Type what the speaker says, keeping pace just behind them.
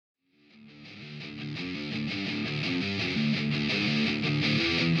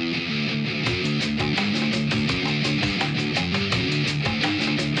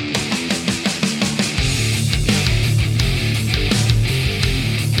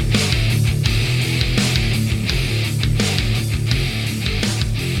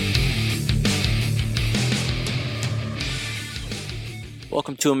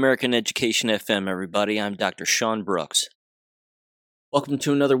Welcome to American Education FM, everybody. I'm Dr. Sean Brooks. Welcome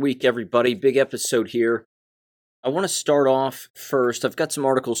to another week, everybody. Big episode here. I want to start off first. I've got some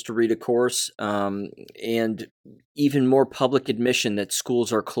articles to read, of course, and even more public admission that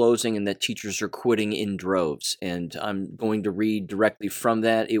schools are closing and that teachers are quitting in droves. And I'm going to read directly from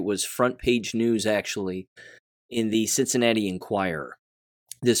that. It was front page news, actually, in the Cincinnati Enquirer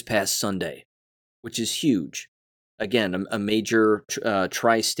this past Sunday, which is huge. Again, a major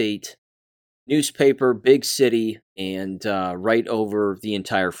tri-state newspaper, big city, and right over the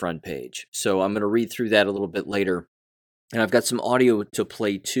entire front page. So I'm going to read through that a little bit later. And I've got some audio to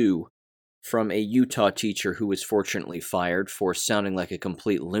play too from a Utah teacher who was fortunately fired for sounding like a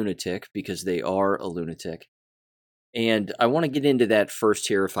complete lunatic, because they are a lunatic. And I want to get into that first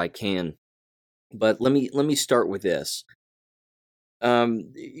here if I can. But let me start with this.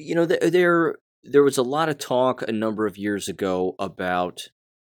 There was a lot of talk a number of years ago about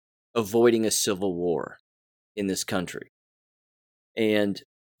avoiding a civil war in this country. And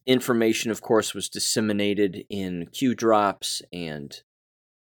information, of course, was disseminated in Q drops and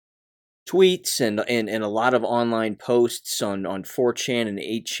tweets and a lot of online posts on 4chan and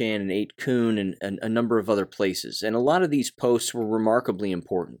 8chan and 8kun and a number of other places. And a lot of these posts were remarkably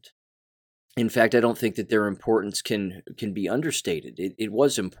important. In fact, I don't think that their importance can be understated. It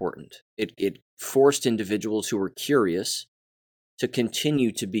was important. It forced individuals who were curious to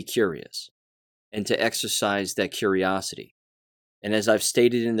continue to be curious and to exercise that curiosity. And as I've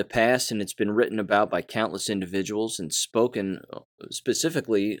stated in the past, and it's been written about by countless individuals and spoken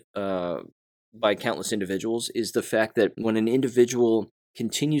specifically by countless individuals, is the fact that when an individual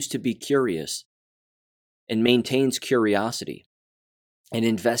continues to be curious and maintains curiosity, and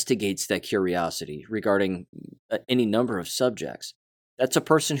investigates that curiosity regarding any number of subjects, that's a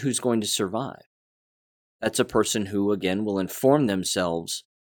person who's going to survive. That's a person who, again, will inform themselves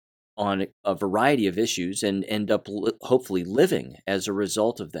on a variety of issues and end up hopefully living as a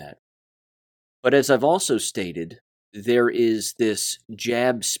result of that. But as I've also stated, there is this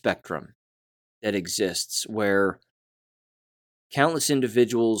jab spectrum that exists where countless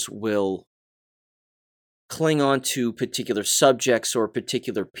individuals will cling on to particular subjects or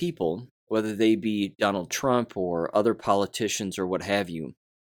particular people, whether they be Donald Trump or other politicians or what have you,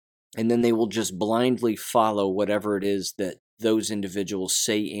 and then they will just blindly follow whatever it is that those individuals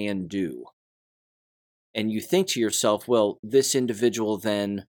say and do. And you think to yourself, well, this individual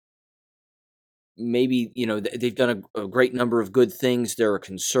then, maybe, they've done a great number of good things. They're a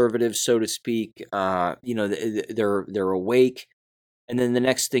conservative, so to speak. They're awake. And then the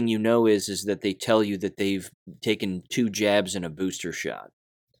next thing you know is that they tell you that they've taken 2 jabs and a booster shot.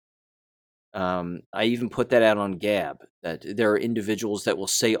 I even put that out on Gab, that there are individuals that will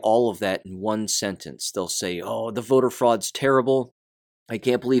say all of that in one sentence. They'll say, oh, the voter fraud's terrible. I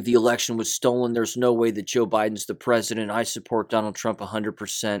can't believe the election was stolen. There's no way that Joe Biden's the president. I support Donald Trump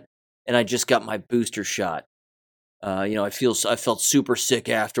 100%. And I just got my booster shot. I felt super sick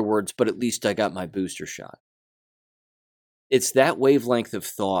afterwards, but at least I got my booster shot. It's that wavelength of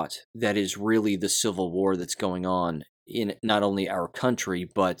thought that is really the civil war that's going on in not only our country,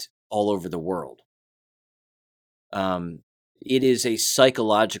 but all over the world. It is a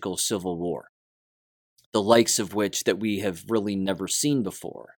psychological civil war, the likes of which that we have really never seen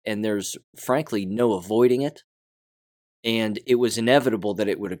before. And there's, frankly, no avoiding it. And it was inevitable that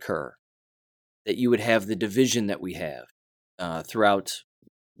it would occur, that you would have the division that we have throughout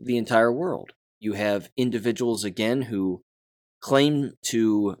the entire world. You have individuals, again, who claim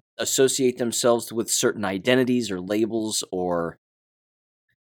to associate themselves with certain identities or labels or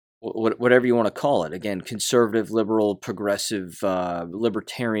whatever you want to call it. Again, conservative, liberal, progressive,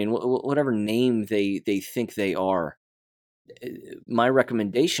 libertarian, whatever name they think they are. My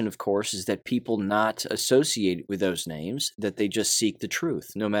recommendation, of course, is that people not associate with those names, that they just seek the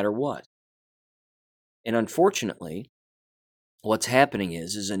truth, no matter what. And unfortunately, what's happening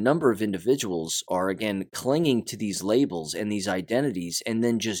is a number of individuals are, again, clinging to these labels and these identities and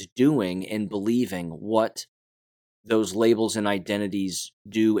then just doing and believing what those labels and identities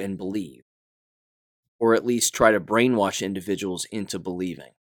do and believe, or at least try to brainwash individuals into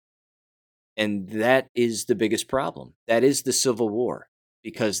believing. And that is the biggest problem. That is the Civil War,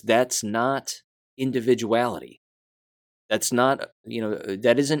 because that's not individuality. That's not,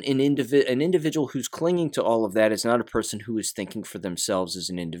 that isn't an individual who's clinging to all of that is not a person who is thinking for themselves as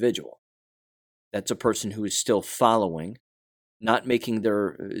an individual. That's a person who is still following, not making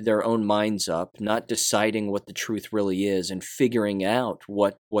their own minds up, not deciding what the truth really is and figuring out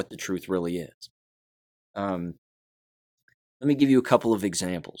what the truth really is. Let me give you a couple of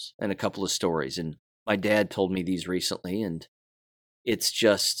examples and a couple of stories. And my dad told me these recently, and It's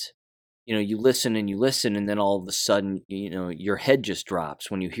just, you listen and you listen, and then all of a sudden, your head just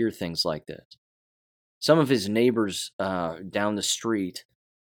drops when you hear things like this. Some of his neighbors down the street,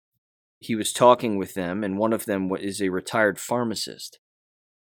 he was talking with them, and one of them is a retired pharmacist,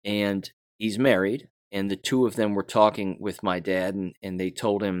 and he's married, and the two of them were talking with my dad, and they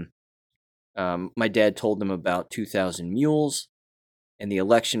told him, my dad told them about 2,000 Mules and the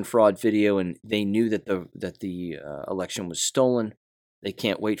election fraud video, and they knew that the election was stolen. They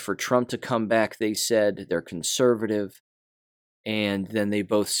can't wait for Trump to come back, they said. They're conservative. And then they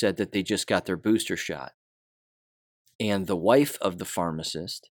both said that they just got their booster shot. And the wife of the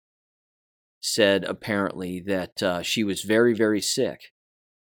pharmacist said apparently that she was very, very sick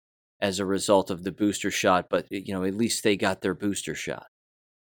as a result of the booster shot, but at least they got their booster shot.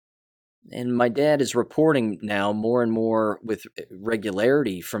 And my dad is reporting now more and more with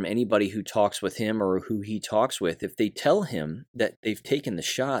regularity from anybody who talks with him or who he talks with. If they tell him that they've taken the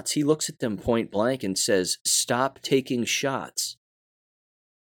shots, he looks at them point blank and says, "Stop taking shots.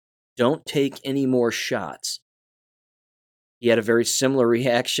 Don't take any more shots." He had a very similar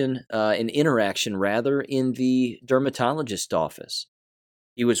reaction, an interaction rather, in the dermatologist office.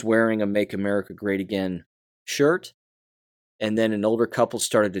 He was wearing a Make America Great Again shirt. And then an older couple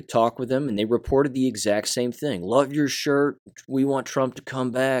started to talk with him, and they reported the exact same thing. "Love your shirt. We want Trump to come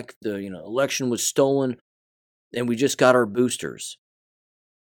back. The election was stolen, and we just got our boosters."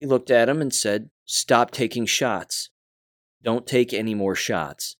 He looked at him and said, "Stop taking shots. Don't take any more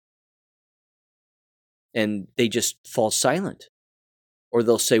shots." And they just fall silent. Or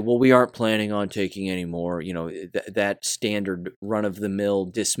they'll say, "Well, we aren't planning on taking any more." That standard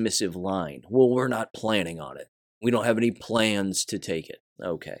run-of-the-mill dismissive line. "Well, we're not planning on it. We don't have any plans to take it."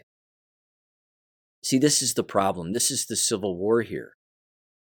 Okay. See, this is the problem. This is the Civil War here.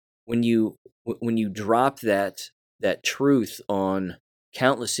 When you drop that truth on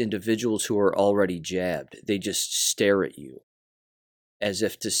countless individuals who are already jabbed, they just stare at you as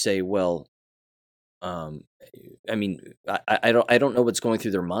if to say, well, I don't know what's going through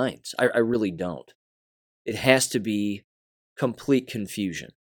their minds. I really don't. It has to be complete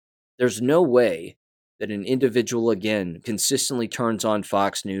confusion. There's no way that an individual, again, consistently turns on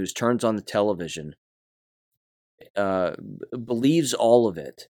Fox News, turns on the television, believes all of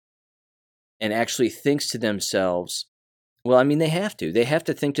it, and actually thinks to themselves, well, they have to. They have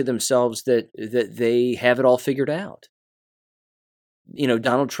to think to themselves that they have it all figured out.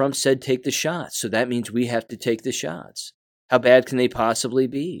 Donald Trump said take the shots, so that means we have to take the shots. How bad can they possibly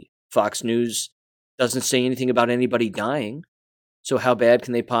be? Fox News doesn't say anything about anybody dying. So how bad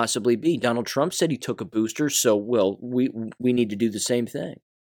can they possibly be? Donald Trump said he took a booster, so, well, we need to do the same thing.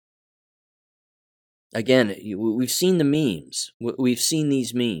 Again, we've seen the memes. We've seen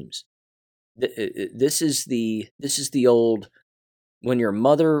these memes. This is the old, when your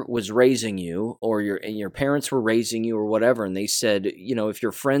mother was raising you, or your parents were raising you, or whatever, and they said, if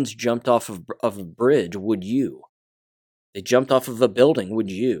your friends jumped off of a bridge, would you? They jumped off of a building, would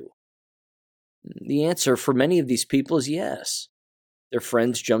you? The answer for many of these people is yes. Their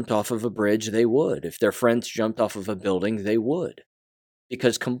friends jumped off of a bridge, they would. If their friends jumped off of a building, they would.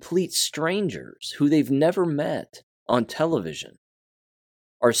 Because complete strangers who they've never met on television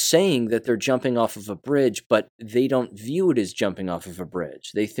are saying that they're jumping off of a bridge, but they don't view it as jumping off of a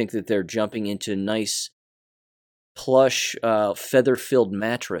bridge. They think that they're jumping into a nice, plush, feather-filled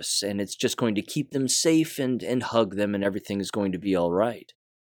mattress, and it's just going to keep them safe and hug them, and everything is going to be all right.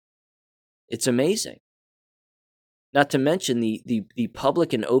 It's amazing. Not to mention the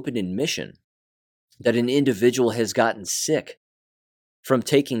public and open admission that an individual has gotten sick from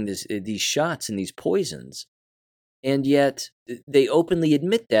taking these shots and these poisons, and yet they openly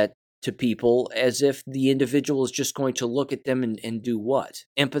admit that to people as if the individual is just going to look at them and do what?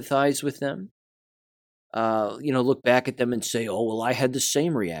 Empathize with them? Look back at them and say, "Oh, well, I had the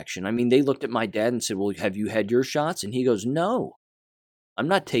same reaction." They looked at my dad and said, "Well, have you had your shots?" And he goes, "No, I'm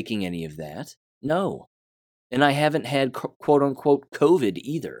not taking any of that. No. And I haven't had quote-unquote COVID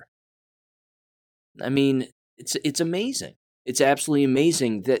either." It's amazing. It's absolutely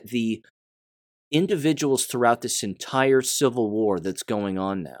amazing that the individuals throughout this entire civil war that's going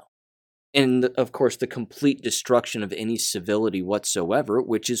on now, and of course the complete destruction of any civility whatsoever,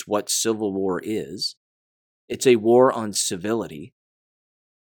 which is what civil war is. It's a war on civility,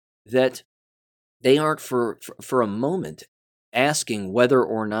 that they aren't for a moment asking whether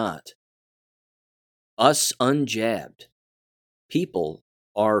or not us unjabbed people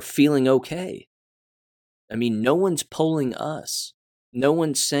are feeling okay. No one's polling us. No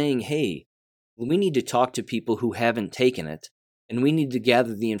one's saying, hey, we need to talk to people who haven't taken it, and we need to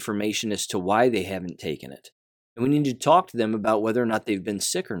gather the information as to why they haven't taken it. And we need to talk to them about whether or not they've been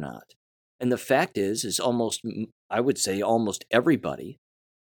sick or not. And the fact is almost, I would say almost everybody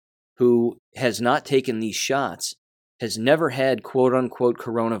who has not taken these shots has never had quote unquote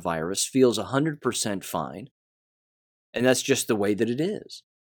coronavirus, feels 100% fine. And that's just the way that it is.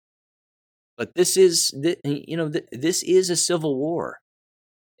 But this is, this is a civil war.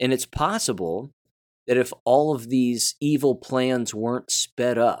 And it's possible that if all of these evil plans weren't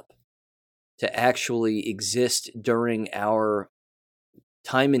sped up to actually exist during our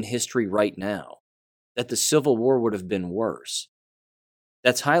time in history right now, that the Civil War would have been worse.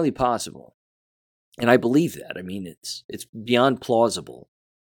 That's highly possible. And I believe that. I mean, it's beyond plausible.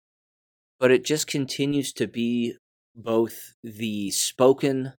 But it just continues to be both the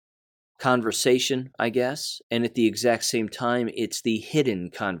spoken conversation, I guess, and at the exact same time, it's the hidden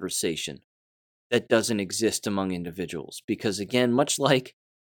conversation that doesn't exist among individuals. Because again, much like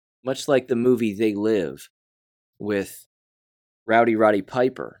the movie They Live with Rowdy Roddy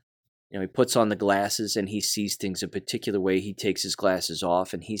Piper, he puts on the glasses and he sees things a particular way. He takes his glasses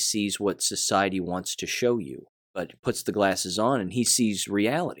off and he sees what society wants to show you, but puts the glasses on and he sees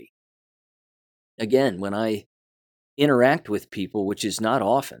reality. Again, when I interact with people, which is not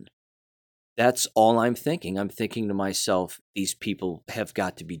often, that's all I'm thinking. I'm thinking to myself, these people have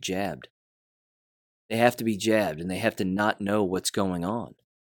got to be jabbed. They have to be jabbed and they have to not know what's going on.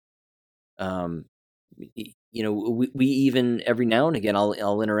 We even every now and again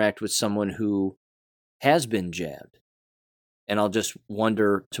I'll interact with someone who has been jabbed, and I'll just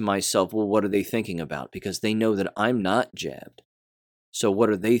wonder to myself, well, what are they thinking about? Because they know that I'm not jabbed. So what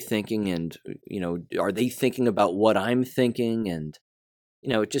are they thinking? And are they thinking about what I'm thinking? And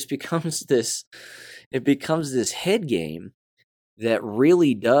it just becomes this head game that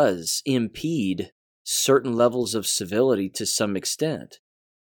really does impede certain levels of civility to some extent.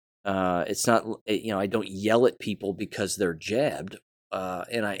 It's not, I don't yell at people because they're jabbed,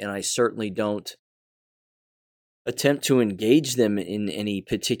 and I certainly don't attempt to engage them in any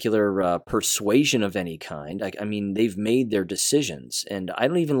particular persuasion of any kind. I mean, they've made their decisions, and I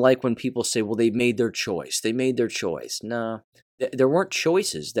don't even like when people say, well, they've made their choice. They made their choice. No, there weren't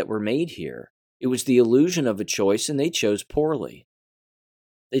choices that were made here. It was the illusion of a choice, and they chose poorly.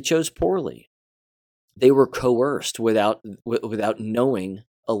 They chose poorly. They were coerced without knowing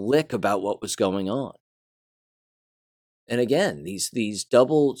a lick about what was going on. And again, these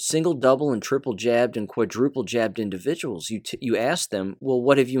single, double, and triple jabbed and quadruple jabbed individuals, you ask them, well,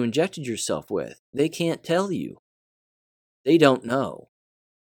 what have you injected yourself with? They can't tell you. They don't know.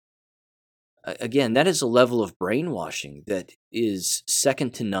 Again, that is a level of brainwashing that is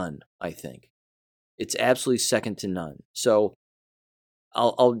second to none, I think. It's absolutely second to none. So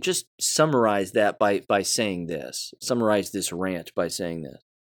I'll just summarize that by saying this. Summarize this rant by saying this.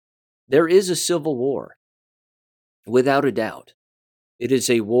 There is a civil war. Without a doubt. It is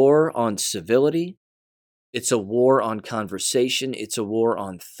a war on civility. It's a war on conversation. It's a war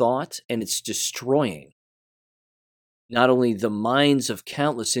on thought. And it's destroying not only the minds of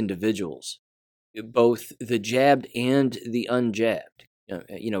countless individuals, both the jabbed and the unjabbed.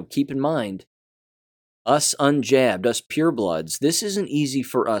 Keep in mind, us unjabbed, us purebloods, this isn't easy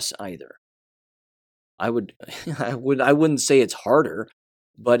for us either. I wouldn't say it's harder,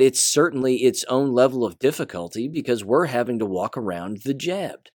 but it's certainly its own level of difficulty because we're having to walk around the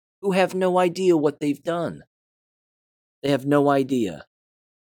jabbed, who have no idea what they've done. They have no idea.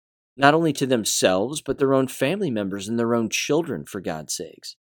 Not only to themselves, but their own family members and their own children, for God's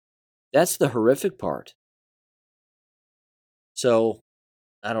sakes. That's the horrific part. So,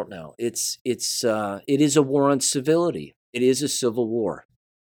 I don't know. It is a war on civility. It is a civil war.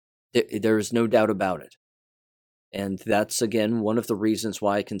 There is no doubt about it. And that's, again, one of the reasons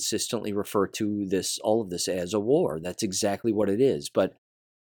why I consistently refer to all of this as a war. That's exactly what it is. But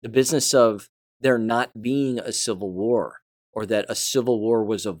the business of there not being a civil war or that a civil war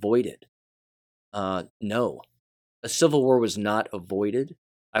was avoided, no. A civil war was not avoided.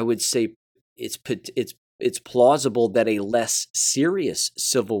 I would say it's plausible that a less serious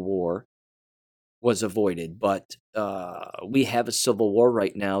civil war was avoided. But we have a civil war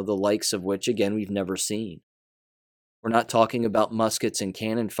right now, the likes of which, again, we've never seen. We're not talking about muskets and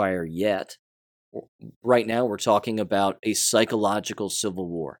cannon fire yet. Right now, we're talking about a psychological civil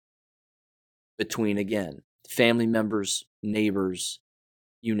war between, again, family members, neighbors,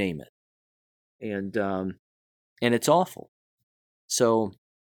 you name it. And it's awful. So,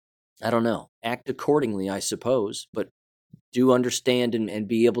 I don't know. Act accordingly, I suppose, but do understand and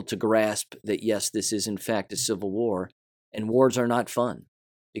be able to grasp that, yes, this is in fact a civil war, and wars are not fun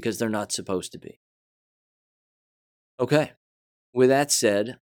because they're not supposed to be. Okay. With that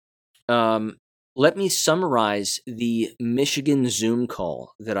said, let me summarize the Michigan Zoom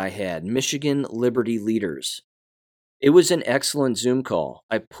call that I had, Michigan Liberty Leaders. It was an excellent Zoom call.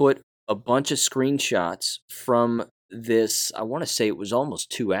 I put a bunch of screenshots from this, I want to say it was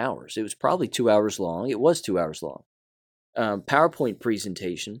almost 2 hours. It was probably 2 hours long. It was 2 hours long. PowerPoint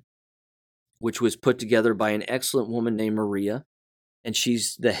presentation, which was put together by an excellent woman named Maria, and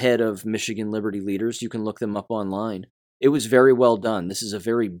she's the head of Michigan Liberty Leaders. You can look them up online. It was very well done. This is a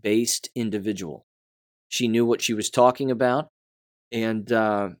very based individual. She knew what she was talking about, and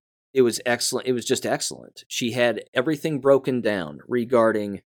it was excellent. It was just excellent. She had everything broken down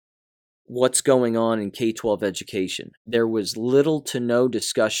regarding what's going on in K-12 education. There was little to no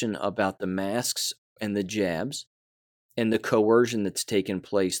discussion about the masks and the jabs and the coercion that's taken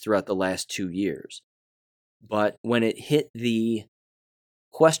place throughout the last 2 years. But when it hit the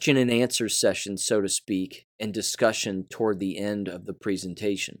question and answer session, so to speak, and discussion toward the end of the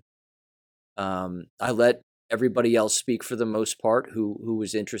presentation, I let everybody else speak for the most part who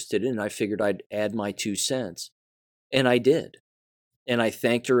was interested in it, and I figured I'd add my 2 cents. And I did. And I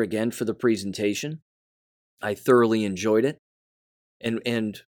thanked her again for the presentation. I thoroughly enjoyed it.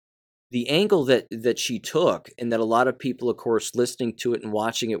 And the angle that she took, and that a lot of people, of course, listening to it and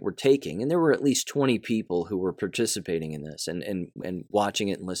watching it were taking, and there were at least 20 people who were participating in this and watching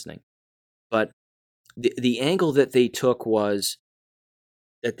it and listening. But the angle that they took was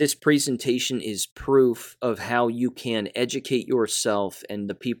that this presentation is proof of how you can educate yourself and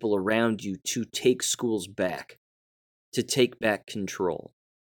the people around you to take schools back, to take back control.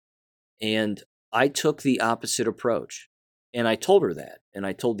 And I took the opposite approach. And I told her that, and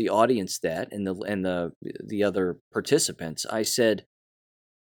I told the audience that, and the other participants. I said,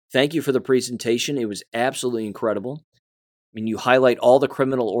 "Thank you for the presentation. It was absolutely incredible. I mean, you highlight all the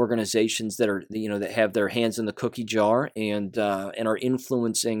criminal organizations that are, that have their hands in the cookie jar and are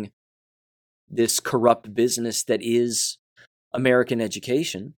influencing this corrupt business that is American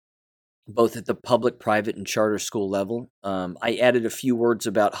education, both at the public, private, and charter school level." I added a few words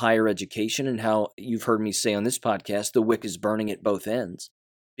about higher education and how you've heard me say on this podcast, the wick is burning at both ends,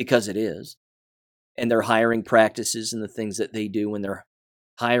 because it is. And their hiring practices and the things that they do when they're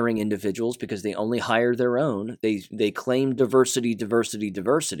hiring individuals, because they only hire their own. They claim diversity,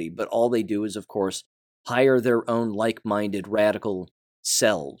 but all they do is, of course, hire their own like-minded radical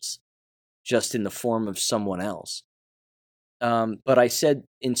selves, just in the form of someone else. But I said,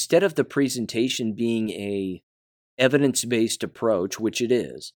 instead of the presentation being a evidence-based approach, which it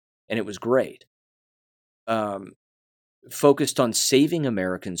is, and it was great, focused on saving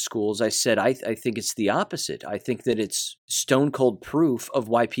American schools, I said, I think it's the opposite. I think that it's stone-cold proof of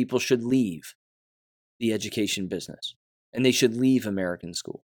why people should leave the education business, and they should leave American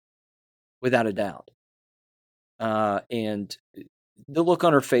school, without a doubt. And the look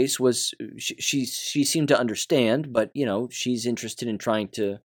on her face was she seemed to understand, but she's interested in trying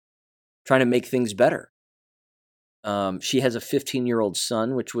to make things better. She has a 15-year-old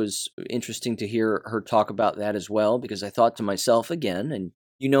son, which was interesting to hear her talk about that as well, because I thought to myself again, and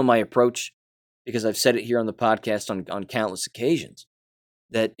my approach, because I've said it here on the podcast on countless occasions,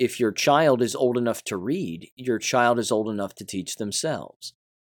 that if your child is old enough to read, your child is old enough to teach themselves.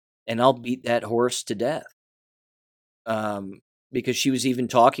 And I'll beat that horse to death. Because she was even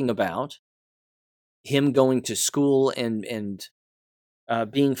talking about him going to school and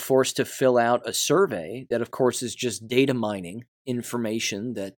being forced to fill out a survey that, of course, is just data mining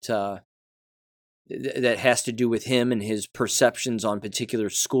information that has to do with him and his perceptions on particular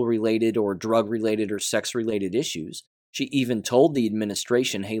school-related or drug-related or sex-related issues. She even told the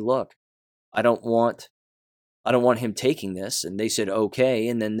administration, "Hey, look, I don't want him taking this," and they said okay,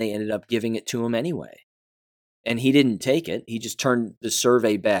 and then they ended up giving it to him anyway. And he didn't take it. He just turned the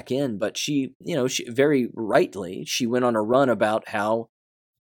survey back in. But she very rightly, she went on a run about how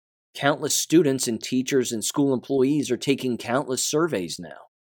countless students and teachers and school employees are taking countless surveys now.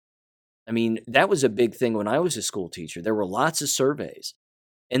 I mean, that was a big thing when I was a school teacher. There were lots of surveys.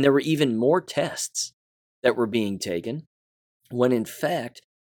 And there were even more tests that were being taken, when in fact,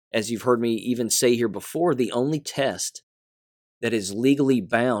 as you've heard me even say here before, the only test that is legally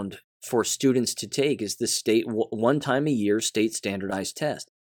bound for students to take is the state, one time a year, state standardized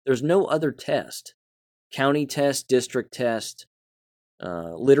test. There's no other test, county test, district test,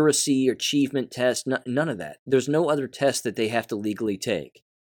 literacy, achievement test, none of that. There's no other test that they have to legally take.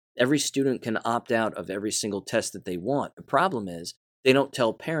 Every student can opt out of every single test that they want. The problem is they don't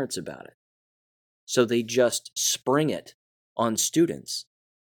tell parents about it. So they just spring it on students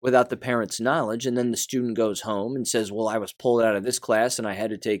without the parent's knowledge, and then the student goes home and says, "Well, I was pulled out of this class and I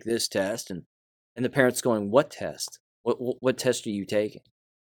had to take this test," and the parent's going, "What test? What test are you taking?"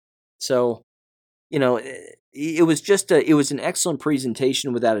 So it was it was an excellent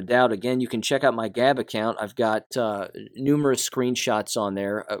presentation without a doubt. Again, you can check out my Gab account. I've got numerous screenshots on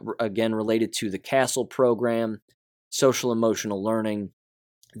there, again, related to the CASTLE program, social emotional learning,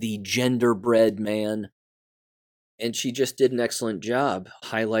 the genderbread man. And she just did an excellent job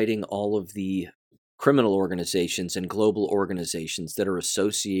highlighting all of the criminal organizations and global organizations that are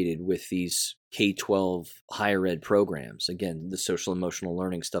associated with these K-12 higher ed programs. Again, the social emotional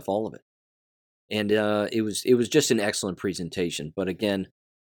learning stuff, all of it. And it was just an excellent presentation. But again,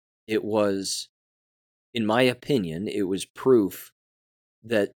 it was, in my opinion, it was proof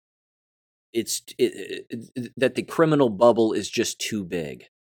that that the criminal bubble is just too big.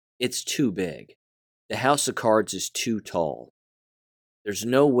 It's too big. The house of cards is too tall. There's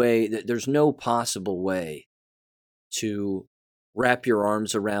no way, there's no possible way to wrap your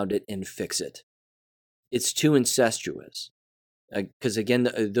arms around it and fix it. It's too incestuous. Because again,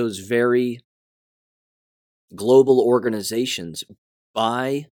 those very global organizations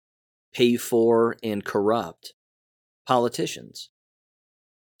buy, pay for, and corrupt politicians.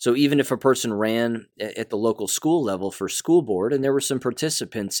 So even if a person ran at the local school level for school board, and there were some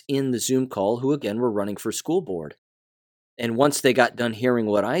participants in the Zoom call who, again, were running for school board. And once they got done hearing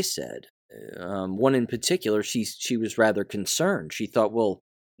what I said, one in particular, she was rather concerned. She thought, well,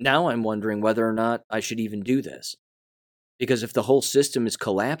 now I'm wondering whether or not I should even do this. Because if the whole system is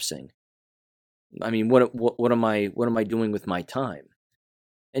collapsing, I mean, what am I doing with my time?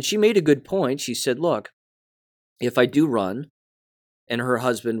 And she made a good point. She said, look, if I do run, and her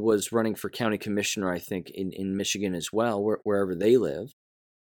husband was running for county commissioner, I think, in Michigan as well, wherever they live,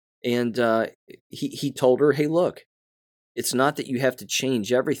 and he told her, hey, look, it's not that you have to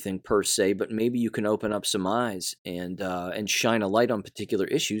change everything per se, but maybe you can open up some eyes and shine a light on particular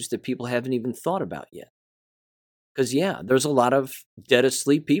issues that people haven't even thought about yet. Because, yeah, there's a lot of dead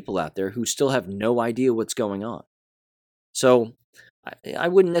asleep people out there who still have no idea what's going on. So I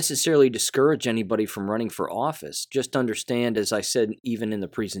wouldn't necessarily discourage anybody from running for office. Just understand, as I said even in the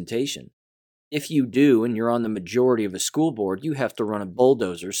presentation, if you do and you're on the majority of a school board, you have to run a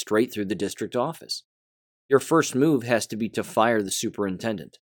bulldozer straight through the district office. Your first move has to be to fire the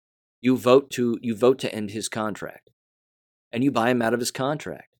superintendent. You vote to end his contract, and you buy him out of his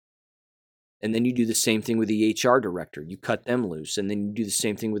contract. And then you do the same thing with the HR director. You cut them loose. And then you do the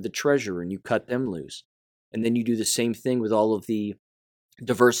same thing with the treasurer, and you cut them loose. And then you do the same thing with all of the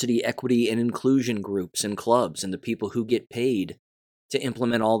diversity, equity, and inclusion groups and clubs and the people who get paid to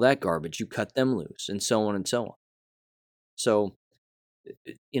implement all that garbage. You cut them loose, and so on and so on. So,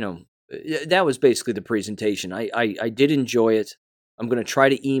 that was basically the presentation. I did enjoy it. I'm going to try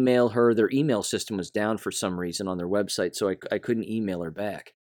to email her. Their email system was down for some reason on their website, so I couldn't email her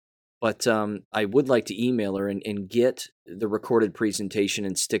back. But I would like to email her and get the recorded presentation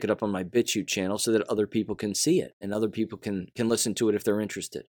and stick it up on my BitChute channel so that other people can see it and other people can listen to it if they're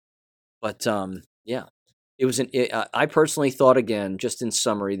interested. But yeah, it was I personally thought, again, just in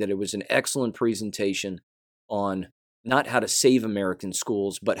summary, that it was an excellent presentation on not how to save American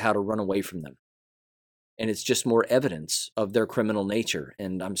schools, but how to run away from them. And it's just more evidence of their criminal nature.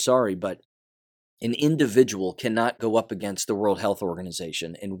 And I'm sorry, but an individual cannot go up against the World Health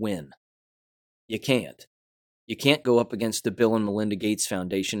Organization and win. You can't. You can't go up against the Bill and Melinda Gates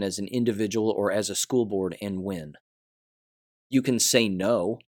Foundation as an individual or as a school board and win. You can say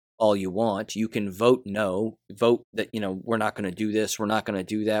no all you want. You can vote no, vote that, we're not going to do this, we're not going to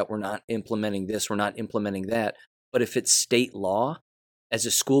do that, we're not implementing this, we're not implementing that. But if it's state law, as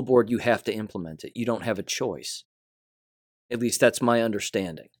a school board, you have to implement it. You don't have a choice. At least that's my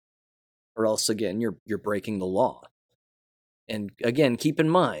understanding. Or else, again, you're breaking the law. And again, keep in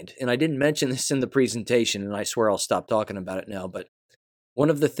mind, and I didn't mention this in the presentation, and I swear I'll stop talking about it now, but one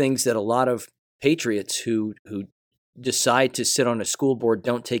of the things that a lot of patriots who decide to sit on a school board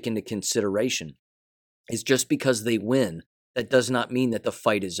don't take into consideration is just because they win, that does not mean that the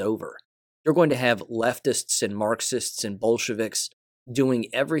fight is over. You're going to have leftists and Marxists and Bolsheviks doing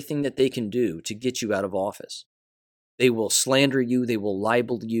everything that they can do to get you out of office. They will slander you. They will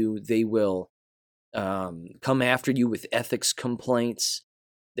libel you. They will come after you with ethics complaints.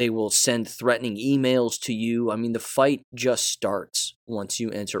 They will send threatening emails to you. I mean, the fight just starts once you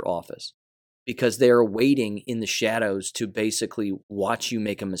enter office because they are waiting in the shadows to basically watch you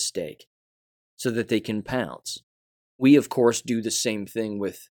make a mistake so that they can pounce. We, of course, do the same thing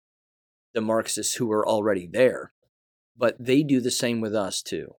with the Marxists who are already there, but they do the same with us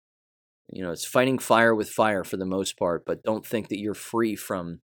too. It's fighting fire with fire for the most part, but don't think that you're free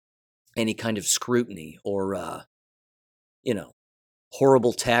from any kind of scrutiny or,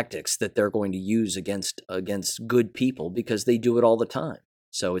 horrible tactics that they're going to use against good people, because they do it all the time.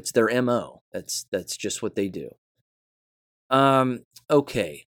 So it's their MO. That's just what they do.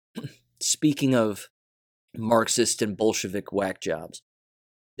 Okay. Speaking of Marxist and Bolshevik whack jobs,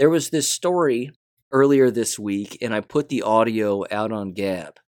 there was this story earlier this week, and I put the audio out on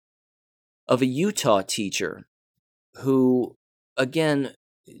Gab, of a Utah teacher who, again,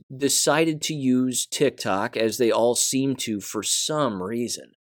 decided to use TikTok, as they all seem to for some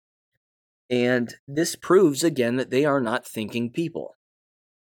reason. And this proves, again, that they are not thinking people.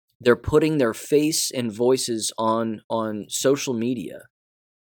 They're putting their face and voices on social media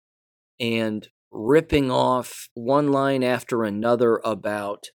and ripping off one line after another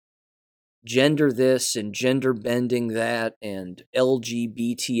about gender this and gender bending that and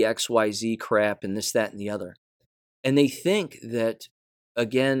LGBT XYZ crap and this, that, and the other. And they think that,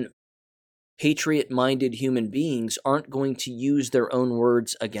 again, patriot-minded human beings aren't going to use their own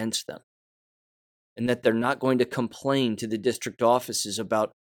words against them, and that they're not going to complain to the district offices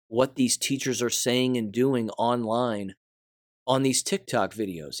about what these teachers are saying and doing online on these TikTok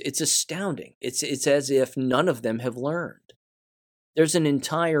videos. It's astounding. It's as if none of them have learned. There's an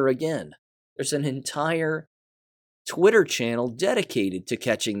entire Twitter channel dedicated to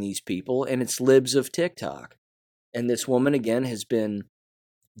catching these people, and it's libs of TikTok. And this woman, again, has been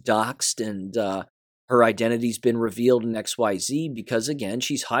doxxed, and her identity's been revealed in XYZ because, again,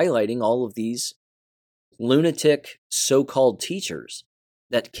 she's highlighting all of these lunatic so-called teachers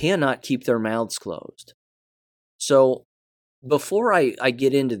that cannot keep their mouths closed. So before I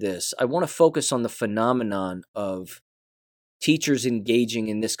get into this, I want to focus on the phenomenon of teachers engaging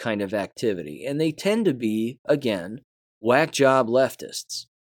in this kind of activity. And they tend to be, again, whack job leftists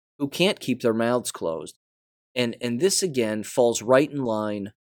who can't keep their mouths closed. And this, again, falls right in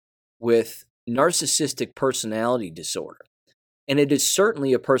line with narcissistic personality disorder. And it is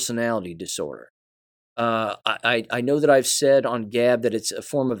certainly a personality disorder. I know that I've said on Gab that it's a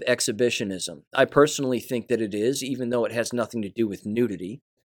form of exhibitionism. I personally think that it is, even though it has nothing to do with nudity.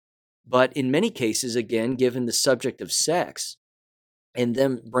 But in many cases, again, given the subject of sex, and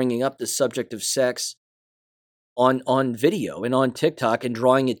them bringing up the subject of sex on video and on TikTok and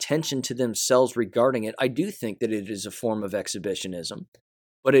drawing attention to themselves regarding it, I do think that it is a form of exhibitionism.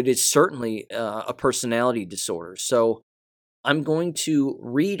 But it is certainly a personality disorder. So I'm going to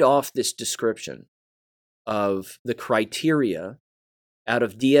read off this description of the criteria out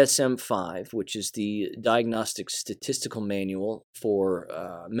of DSM-5, which is the Diagnostic Statistical Manual for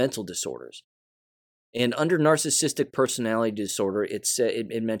mental disorders. And under narcissistic personality disorder,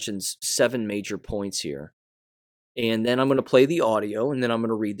 it mentions 7 major points here. And then I'm going to play the audio, and then I'm going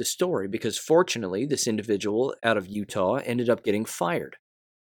to read the story, because fortunately, this individual out of Utah ended up getting fired.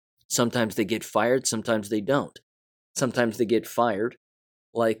 Sometimes they get fired, sometimes they don't. Sometimes they get fired,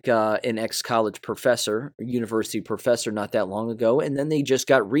 like an ex-college professor, university professor not that long ago, and then they just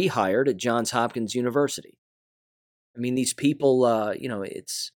got rehired at Johns Hopkins University. I mean, these people,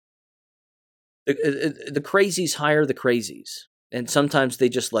 it's the crazies hire the crazies, and sometimes they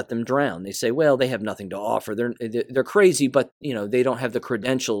just let them drown. They say, well, they have nothing to offer. They're crazy, but they don't have the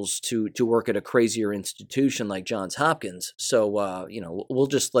credentials to work at a crazier institution like Johns Hopkins. So we'll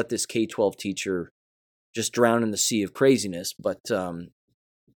just let this K-12 teacher just drown in the sea of craziness. But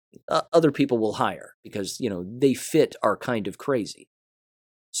other people will hire because they fit our kind of crazy.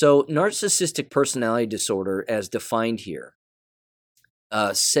 So narcissistic personality disorder, as defined here,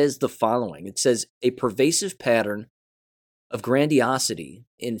 says the following. It says, a pervasive pattern of grandiosity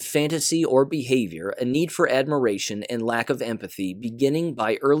in fantasy or behavior, a need for admiration and lack of empathy, beginning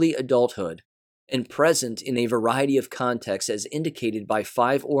by early adulthood and present in a variety of contexts as indicated by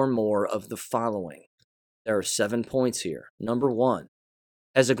 5 or more of the following. There are 7 points here. Number 1,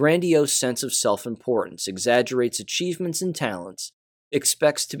 has a grandiose sense of self-importance, exaggerates achievements and talents,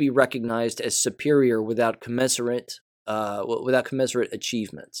 expects to be recognized as superior without commensurate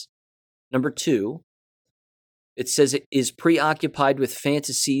achievements. Number 2, it says it is preoccupied with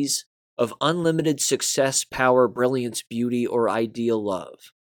fantasies of unlimited success, power, brilliance, beauty, or ideal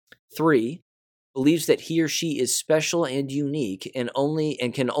love. 3, believes that he or she is special and unique and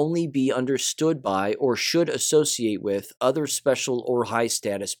can only be understood by or should associate with other special or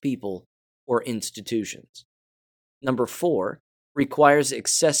high-status people or institutions. Number 4, requires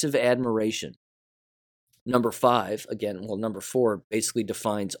excessive admiration. Number 5, number 4 basically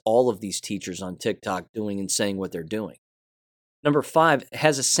defines all of these teachers on TikTok doing and saying what they're doing. Number 5,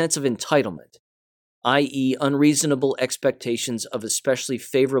 has a sense of entitlement, i.e., unreasonable expectations of especially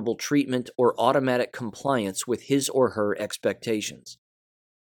favorable treatment or automatic compliance with his or her expectations.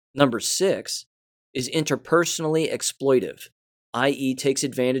 Number 6 is interpersonally exploitive, i.e., takes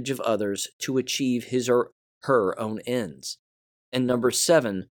advantage of others to achieve his or her own ends. And number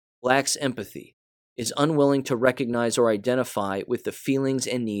 7, lacks empathy, is unwilling to recognize or identify with the feelings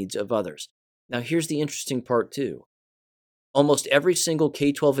and needs of others. Now, here's the interesting part, too. Almost every single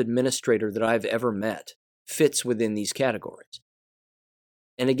K-12 administrator that I've ever met fits within these categories.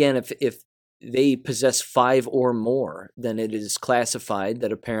 And again, if they possess 5 or more, then it is classified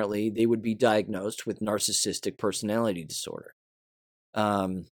that apparently they would be diagnosed with narcissistic personality disorder.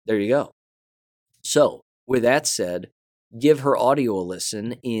 There you go. So, with that said, give her audio a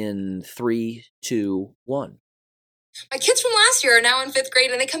listen in 3, 2, 1. My kids from last year are now in 5th grade,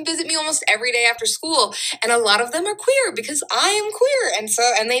 and they come visit me almost every day after school. And a lot of them are queer because I am queer,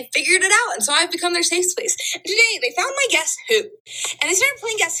 and they figured it out, and so I've become their safe space. And today they found my Guess Who, and they started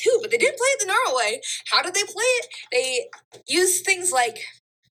playing Guess Who, but they didn't play it the normal way. How did they play it? They used things like,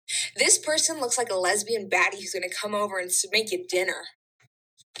 "This person looks like a lesbian baddie who's going to come over and make you dinner."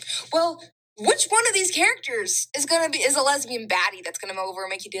 Well, which one of these characters is a lesbian baddie that's gonna come over and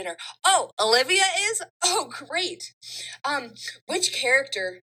make you dinner? Oh, Olivia is? Oh, great. Which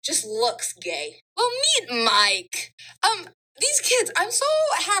character just looks gay? Well, meet Mike. These kids, I'm so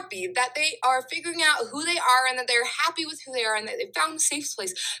happy that they are figuring out who they are and that they're happy with who they are and that they found a safe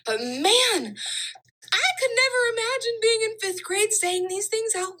place. But man, I could never imagine being in 5th grade saying these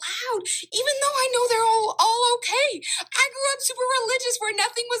things out loud, even though I know they're all okay. I grew up super religious where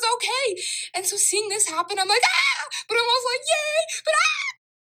nothing was okay. And so seeing this happen, I'm like, ah! But I'm also like, yay! But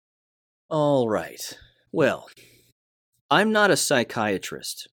ah! All right. Well, I'm not a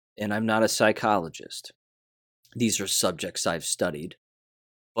psychiatrist, and I'm not a psychologist. These are subjects I've studied,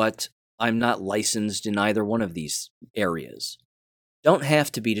 but I'm not licensed in either one of these areas. Don't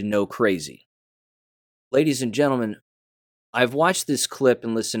have to be to know crazy. Ladies and gentlemen, I've watched this clip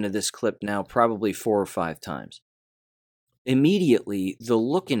and listened to this clip now probably 4 or 5 times. Immediately, the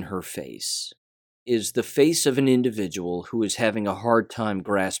look in her face is the face of an individual who is having a hard time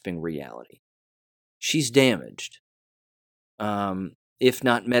grasping reality. She's damaged, if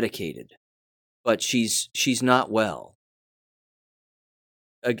not medicated, but she's not well.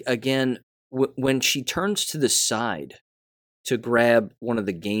 Again, when she turns to the side to grab one of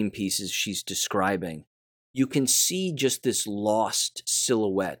the game pieces she's describing, you can see just this lost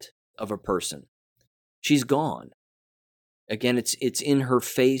silhouette of a person. She's gone. Again, it's in her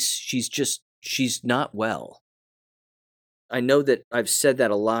face. She's not well. I know that I've said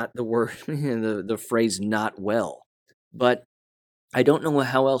that a lot, the word, the phrase "not well," but I don't know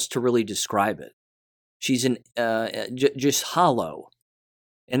how else to really describe it. She's just hollow,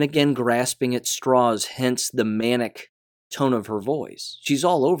 and again grasping at straws. Hence the manic tone of her voice. She's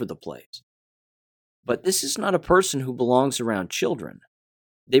all over the place. But this is not a person who belongs around children.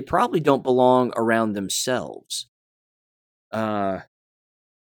 They probably don't belong around themselves. A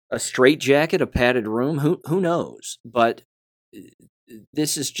straitjacket, a padded room, who knows? But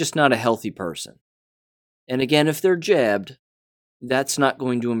this is just not a healthy person. And again, if they're jabbed, that's not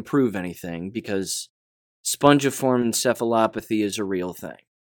going to improve anything because spongiform encephalopathy is a real thing.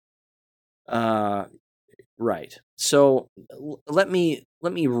 Right. So let me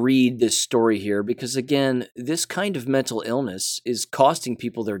read this story here because again, this kind of mental illness is costing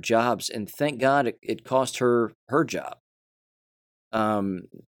people their jobs, and thank God it cost her job.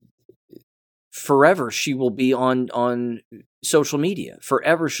 Forever she will be on social media.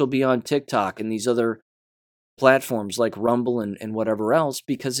 Forever she'll be on TikTok and these other platforms like Rumble and whatever else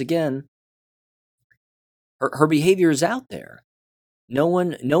because again, her behavior is out there. No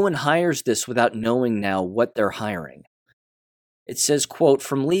one hires this without knowing now what they're hiring. It says, quote,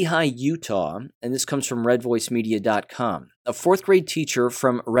 from Lehi, Utah, and this comes from redvoicemedia.com. A 4th grade teacher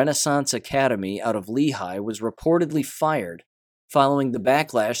from Renaissance Academy out of Lehi was reportedly fired following the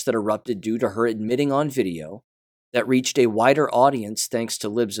backlash that erupted due to her admitting on video that reached a wider audience thanks to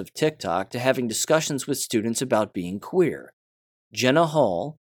libs of TikTok to having discussions with students about being queer. Jenna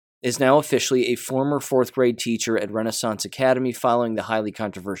Hall is now officially a former 4th grade teacher at Renaissance Academy following the highly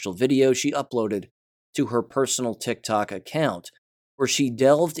controversial video she uploaded to her personal TikTok account, where she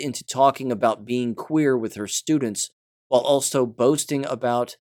delved into talking about being queer with her students while also boasting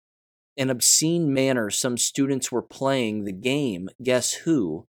about an obscene manner some students were playing the game Guess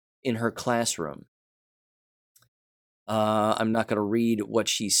Who in her classroom. I'm not going to read what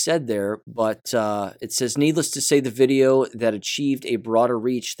she said there, but it says, needless to say, the video that achieved a broader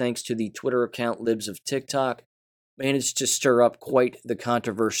reach thanks to the Twitter account Libs of TikTok managed to stir up quite the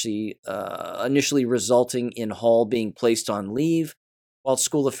controversy, initially resulting in Hall being placed on leave while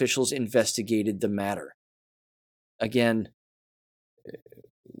school officials investigated the matter. Again,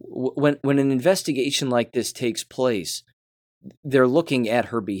 when an investigation like this takes place, they're looking at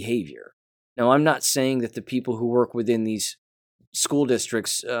her behavior. Now, I'm not saying that the people who work within these school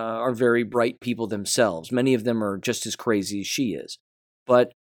districts are very bright people themselves. Many of them are just as crazy as she is.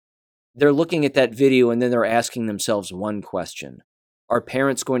 But they're looking at that video and then they're asking themselves one question. Are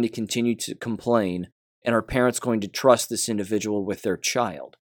parents going to continue to complain, and are parents going to trust this individual with their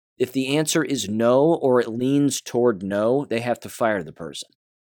child? If the answer is no, or it leans toward no, they have to fire the person.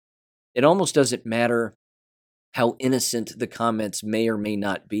 It almost doesn't matter how innocent the comments may or may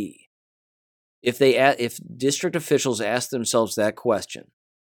not be. If district officials ask themselves that question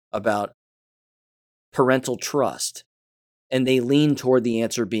about parental trust, and they lean toward the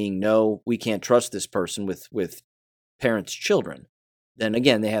answer being no, we can't trust this person with parents' children, then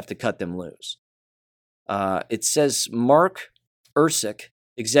again, they have to cut them loose. It says Mark Ersick,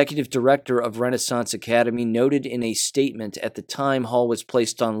 executive director of Renaissance Academy, noted in a statement at the time Hall was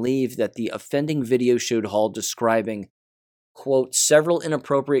placed on leave that the offending video showed Hall describing, quote, several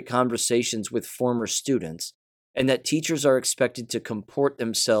inappropriate conversations with former students, and that teachers are expected to comport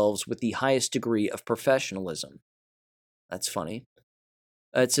themselves with the highest degree of professionalism. That's funny.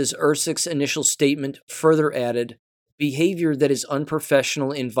 It says Ersick's initial statement further added, behavior that is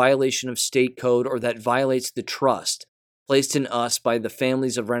unprofessional in violation of state code or that violates the trust placed in us by the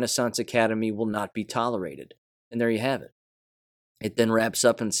families of Renaissance Academy will not be tolerated. And there you have it. It then wraps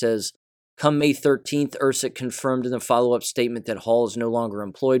up and says, come May 13th, Ersick confirmed in a follow-up statement that Hall is no longer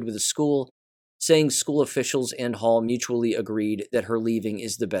employed with the school, saying school officials and Hall mutually agreed that her leaving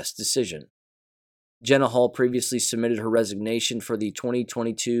is the best decision. Jenna Hall previously submitted her resignation for the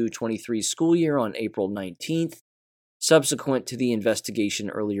 2022-23 school year on April 19th. Subsequent to the investigation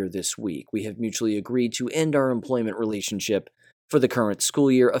earlier this week, we have mutually agreed to end our employment relationship for the current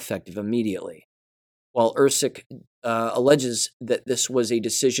school year effective immediately. While Ersick alleges that this was a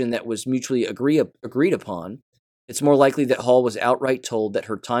decision that was mutually agreed upon, it's more likely that Hall was outright told that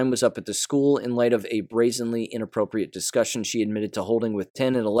her time was up at the school in light of a brazenly inappropriate discussion she admitted to holding with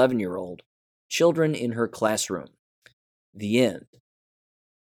 10 and 11-year-old children in her classroom. The end.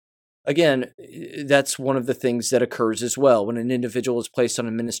 Again, that's one of the things that occurs as well. When an individual is placed on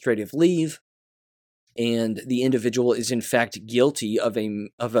administrative leave and the individual is in fact guilty of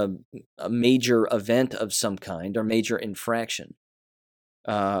a major event of some kind or major infraction,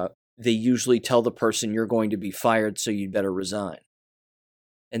 they usually tell the person, you're going to be fired, so you'd better resign.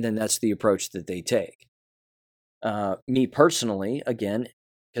 And then that's the approach that they take. Me personally, again,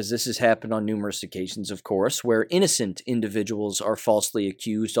 because this has happened on numerous occasions, of course, where innocent individuals are falsely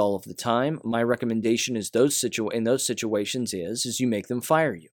accused all of the time. My recommendation is in those situations is you make them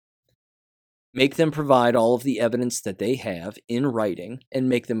fire you. Make them provide all of the evidence that they have in writing and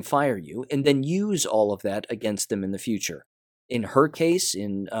make them fire you, and then use all of that against them in the future. In her case,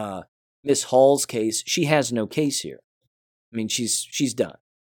 in Miss Hall's case, she has no case here. I mean, she's done.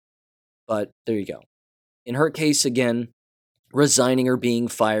 But there you go. In her case, again, resigning or being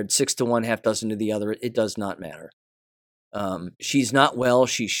fired, 6 to 1, half dozen to the other, it does not matter. She's not well.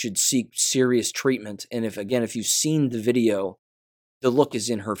 She should seek serious treatment. And if you've seen the video, the look is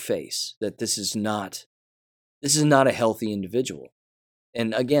in her face that this is not a healthy individual.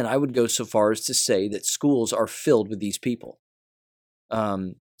 And again, I would go so far as to say that schools are filled with these people.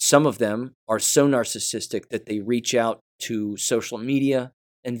 Some of them are so narcissistic that they reach out to social media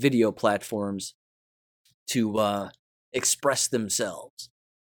and video platforms to express themselves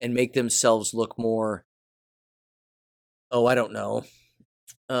and make themselves look more, I don't know.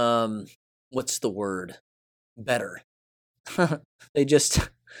 What's the word? Better. They just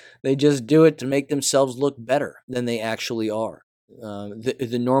do it to make themselves look better than they actually are.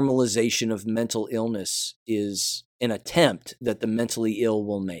 The normalization of mental illness is an attempt that the mentally ill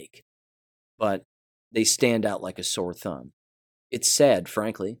will make, but they stand out like a sore thumb. It's sad,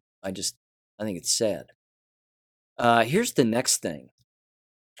 frankly. I think it's sad. Here's the next thing.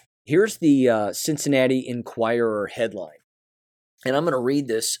 Here's the Cincinnati Enquirer headline. And I'm going to read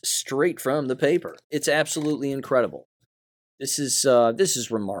this straight from the paper. It's absolutely incredible. This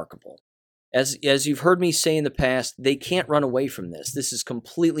is remarkable. As you've heard me say in the past, they can't run away from this. This is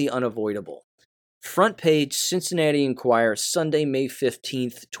completely unavoidable. Front page, Cincinnati Enquirer, Sunday, May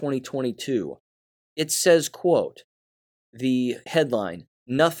 15th, 2022. It says, quote, the headline,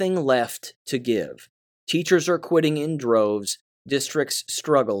 nothing left to give. Teachers are quitting in droves. Districts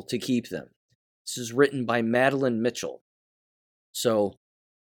struggle to keep them. This is written by Madeline Mitchell. So,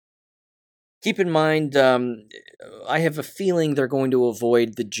 keep in mind, I have a feeling they're going to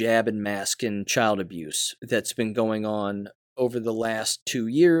avoid the jab and mask and child abuse that's been going on over the last 2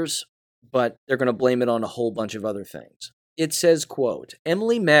 years, but they're going to blame it on a whole bunch of other things. It says, quote,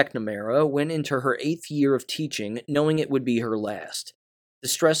 Emily McNamara went into her 8th year of teaching knowing it would be her last. The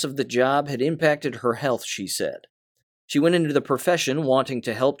stress of the job had impacted her health, she said. She went into the profession wanting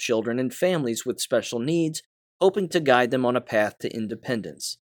to help children and families with special needs, hoping to guide them on a path to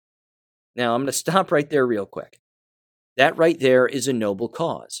independence. Now, I'm going to stop right there real quick. That right there is a noble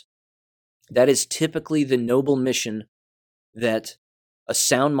cause. That is typically the noble mission that a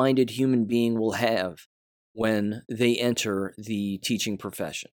sound-minded human being will have when they enter the teaching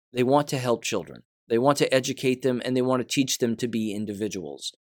profession. They want to help children. They want to educate them, and they want to teach them to be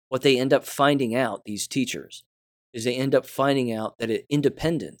individuals. What they end up finding out, these teachers, is they end up finding out that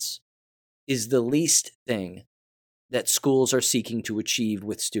independence is the least thing that schools are seeking to achieve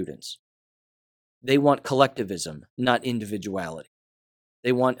with students. They want collectivism, not individuality.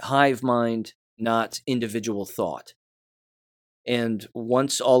 They want hive mind, not individual thought. And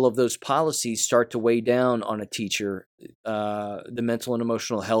once all of those policies start to weigh down on a teacher, the mental and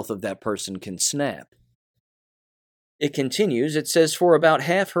emotional health of that person can snap. It continues, it says, for about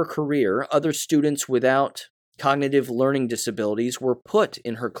half her career, other students without cognitive learning disabilities were put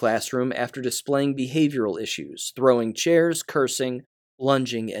in her classroom after displaying behavioral issues, throwing chairs, cursing,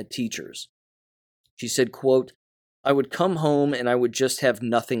 lunging at teachers. She said, quote, I would come home and I would just have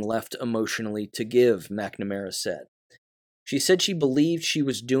nothing left emotionally to give, McNamara said. She said she believed she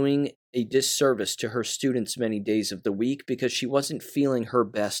was doing a disservice to her students many days of the week because she wasn't feeling her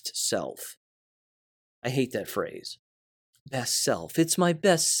best self. I hate that phrase. Best self. It's my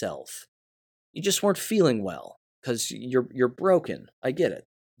best self. You just weren't feeling well because you're broken. I get it.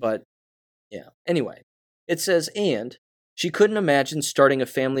 But yeah. Anyway, it says, and she couldn't imagine starting a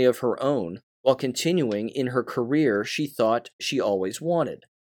family of her own while continuing in her career she thought she always wanted.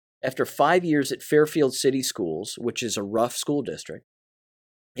 After 5 years at Fairfield City Schools, which is a rough school district.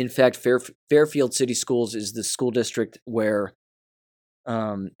 In fact, Fairfield City Schools is the school district where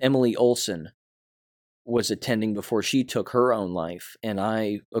Emily Olson was attending before she took her own life. And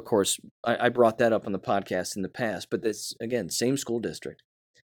I brought that up on the podcast in the past, but that's, again, same school district.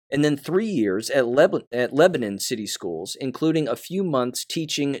 And then 3 years at Lebanon City Schools, including a few months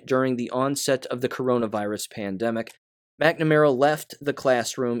teaching during the onset of the coronavirus pandemic. McNamara left the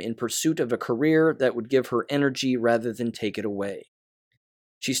classroom in pursuit of a career that would give her energy rather than take it away.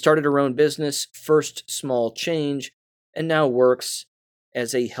 She started her own business, First Small Change, and now works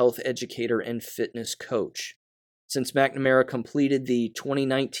as a health educator and fitness coach. Since McNamara completed the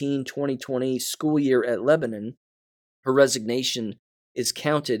 2019-2020 school year at Lebanon, her resignation is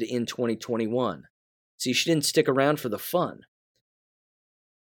counted in 2021. See, she didn't stick around for the fun.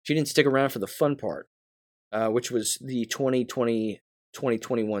 She didn't stick around for the fun part, which was the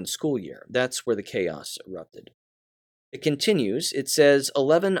 2020-2021 school year. That's where the chaos erupted. It continues. It says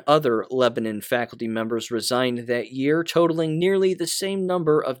 11 other Lebanon faculty members resigned that year, totaling nearly the same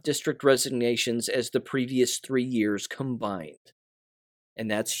number of district resignations as the previous 3 years combined.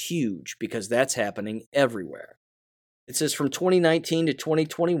 And that's huge because that's happening everywhere. It says from 2019 to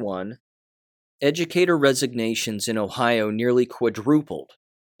 2021, educator resignations in Ohio nearly quadrupled,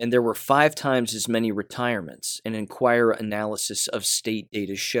 and there were 5 times as many retirements, an Enquirer analysis of state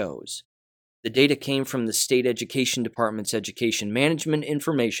data shows. The data came from the State Education Department's Education Management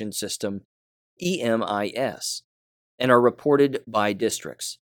Information System, EMIS, and are reported by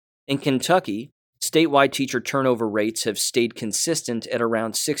districts. In Kentucky, statewide teacher turnover rates have stayed consistent at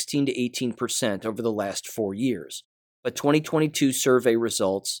around 16 to 18% over the last 4 years. But 2022 survey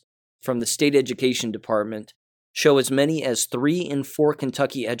results from the State Education Department show as many as 3 in 4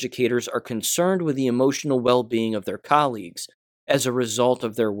 Kentucky educators are concerned with the emotional well-being of their colleagues as a result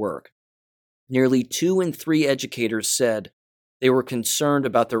of their work. Nearly 2 in 3 educators said they were concerned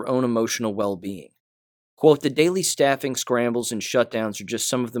about their own emotional well-being. Quote, the daily staffing scrambles and shutdowns are just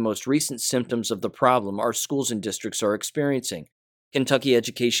some of the most recent symptoms of the problem our schools and districts are experiencing, Kentucky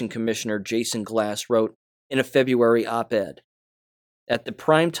Education Commissioner Jason Glass wrote in a February op-ed. At the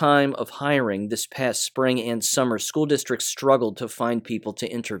prime time of hiring this past spring and summer, school districts struggled to find people to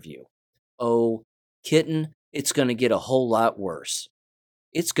interview. Oh, kitten, it's going to get a whole lot worse.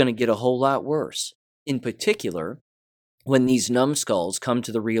 It's going to get a whole lot worse. In particular, when these numbskulls come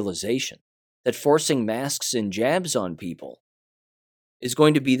to the realization that forcing masks and jabs on people is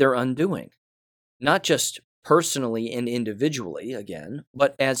going to be their undoing. Not just personally and individually, again,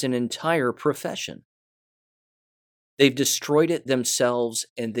 but as an entire profession. They've destroyed it themselves,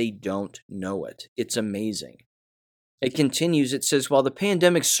 and they don't know it. It's amazing. It continues, it says, while the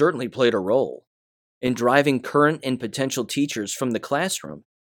pandemic certainly played a role in driving current and potential teachers from the classroom,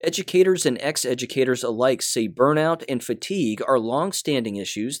 educators and ex-educators alike say burnout and fatigue are long-standing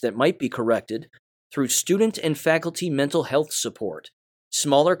issues that might be corrected through student and faculty mental health support,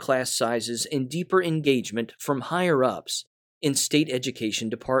 smaller class sizes, and deeper engagement from higher-ups in state education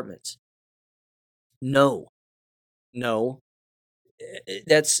departments. No. No,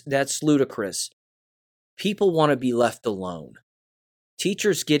 that's ludicrous. People want to be left alone.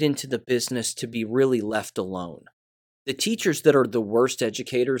 Teachers get into the business to be really left alone. The teachers that are the worst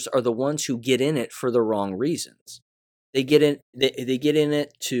educators are the ones who get in it for the wrong reasons. They get in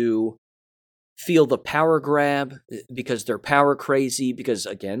it to feel the power grab because they're power crazy, because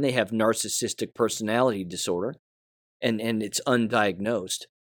again, they have narcissistic personality disorder and it's undiagnosed.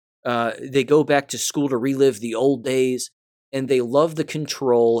 They go back to school to relive the old days, and they love the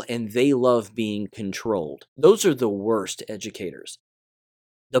control and they love being controlled. Those are the worst educators.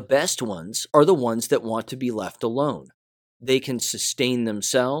 The best ones are the ones that want to be left alone. They can sustain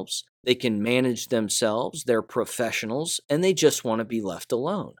themselves, they can manage themselves, they're professionals, and they just want to be left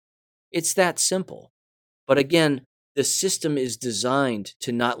alone. It's that simple. But again, the system is designed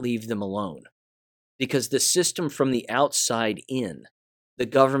to not leave them alone, because the system from the outside in, the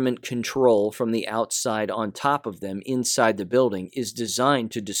government control from the outside on top of them inside the building, is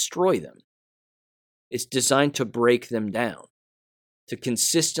designed to destroy them. It's designed to break them down, to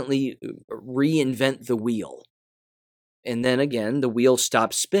consistently reinvent the wheel. And then again, the wheel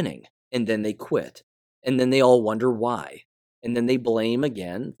stops spinning, and then they quit. And then they all wonder why. And then they blame,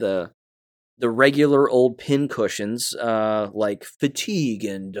 again, the regular old pincushions, like fatigue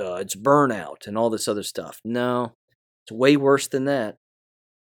and it's burnout and all this other stuff. No, it's way worse than that.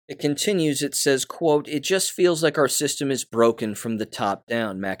 It continues, it says, quote, "It just feels like our system is broken from the top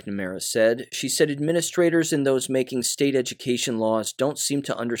down," McNamara said. She said administrators and those making state education laws don't seem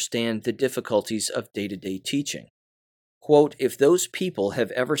to understand the difficulties of day-to-day teaching. Quote, "If those people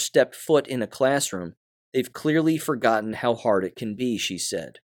have ever stepped foot in a classroom, they've clearly forgotten how hard it can be," she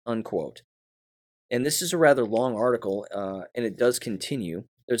said, unquote. And this is a rather long article, and it does continue.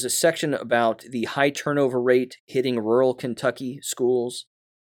 There's a section about the high turnover rate hitting rural Kentucky schools.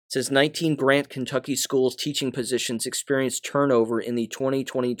 It says 19 Grant, Kentucky schools teaching positions experienced turnover in the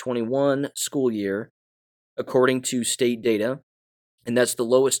 2020-21 school year, according to state data, and that's the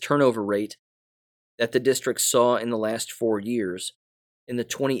lowest turnover rate that the district saw in the last 4 years. In the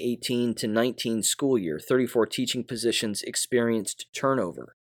 2018-19 school year, 34 teaching positions experienced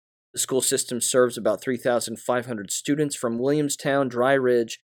turnover. The school system serves about 3,500 students from Williamstown, Dry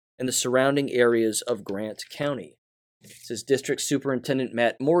Ridge, and the surrounding areas of Grant County. It says District Superintendent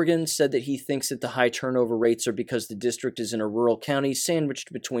Matt Morgan said that he thinks that the high turnover rates are because the district is in a rural county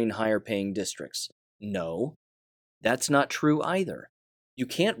sandwiched between higher-paying districts. No, that's not true either. You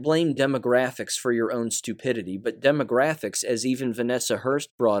can't blame demographics for your own stupidity, but demographics, as even Vanessa Hurst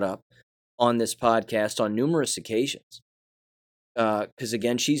brought up on this podcast on numerous occasions, because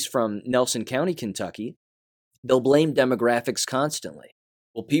again, she's from Nelson County, Kentucky, they'll blame demographics constantly.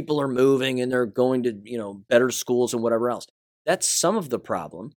 Well, people are moving and they're going to, better schools and whatever else. That's some of the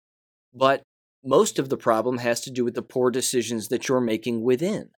problem, but most of the problem has to do with the poor decisions that you're making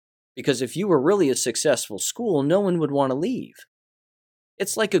within. Because if you were really a successful school, no one would want to leave.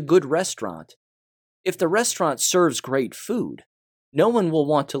 It's like a good restaurant. If the restaurant serves great food, no one will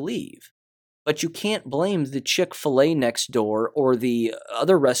want to leave. But you can't blame the Chick-fil-A next door or the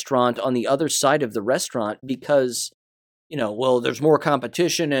other restaurant on the other side of the restaurant because, there's more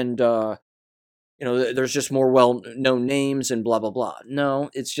competition and, there's just more well-known names and blah, blah, blah. No,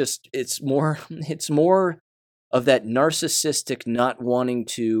 it's more of that narcissistic not wanting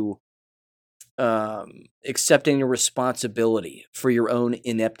to accepting your responsibility for your own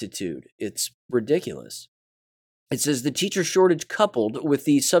ineptitude. It's ridiculous. It says the teacher shortage coupled with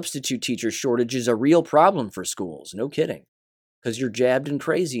the substitute teacher shortage is a real problem for schools. No kidding. Because you're jabbed and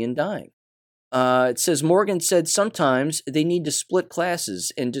crazy and dying. It says Morgan said sometimes they need to split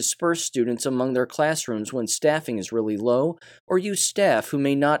classes and disperse students among their classrooms when staffing is really low, or use staff who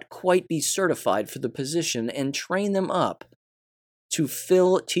may not quite be certified for the position and train them up to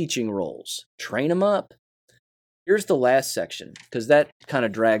fill teaching roles. Train them up. Here's the last section, because that kind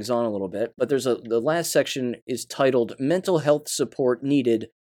of drags on a little bit, but the last section is titled Mental Health Support Needed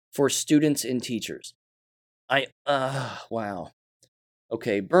for Students and Teachers. Wow.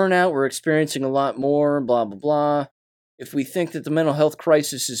 Okay, burnout, we're experiencing a lot more, blah, blah, blah. If we think that the mental health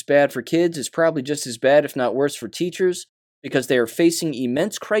crisis is bad for kids, it's probably just as bad, if not worse, for teachers, because they are facing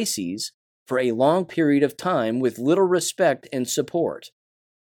immense crises for a long period of time with little respect and support.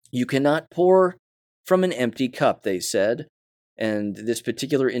 You cannot pour from an empty cup, they said, and this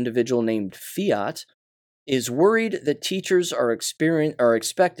particular individual named Fiat is worried that teachers are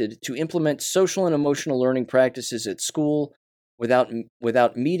expected to implement social and emotional learning practices at school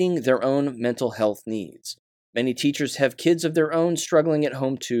without meeting their own mental health needs. Many teachers have kids of their own struggling at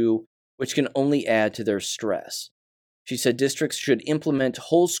home too, which can only add to their stress. She said districts should implement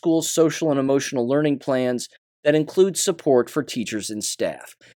whole school social and emotional learning plans that includes support for teachers and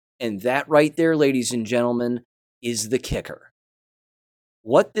staff. And that right there, ladies and gentlemen, is the kicker.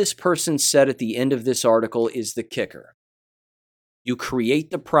 What this person said at the end of this article is the kicker. You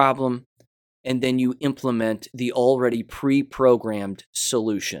create the problem, and then you implement the already pre-programmed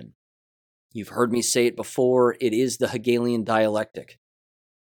solution. You've heard me say it before, it is the Hegelian dialectic.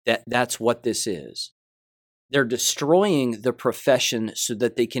 That's what this is. They're destroying the profession so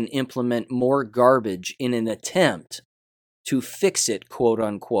that they can implement more garbage in an attempt to fix it, quote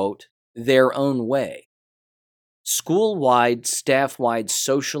unquote, their own way. School-wide, staff-wide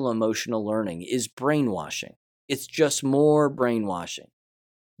social-emotional learning is brainwashing. It's just more brainwashing.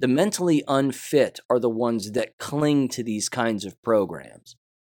 The mentally unfit are the ones that cling to these kinds of programs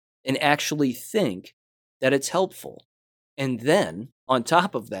and actually think that it's helpful. And then, on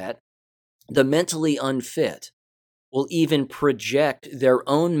top of that, the mentally unfit will even project their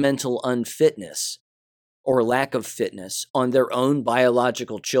own mental unfitness or lack of fitness on their own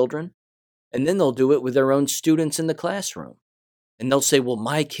biological children, and then they'll do it with their own students in the classroom. And they'll say, well,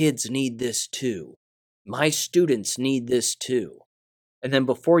 my kids need this too. My students need this too. And then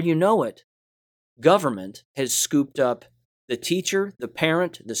before you know it, government has scooped up the teacher, the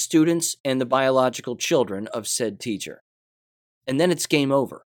parent, the students, and the biological children of said teacher. And then it's game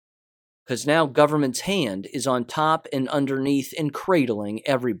over. Because now government's hand is on top and underneath and cradling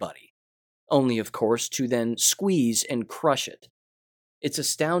everybody. Only, of course, to then squeeze and crush it. It's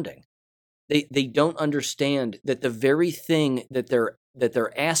astounding. They don't understand that the very thing that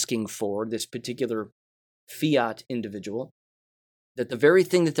they're asking for, this particular fiat individual, that the very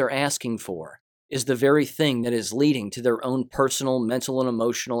thing that they're asking for is the very thing that is leading to their own personal, mental, and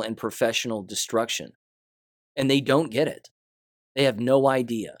emotional and professional destruction. And they don't get it. They have no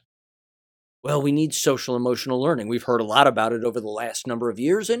idea. Well, we need social emotional learning. We've heard a lot about it over the last number of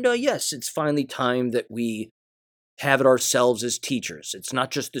years. And yes, it's finally time that we have it ourselves as teachers. It's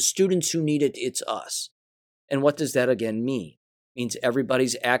not just the students who need it, it's us. And what does that again mean? It means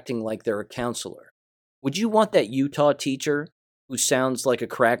everybody's acting like they're a counselor. Would you want that Utah teacher who sounds like a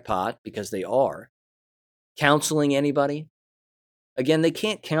crackpot, because they are, counseling anybody? Again, they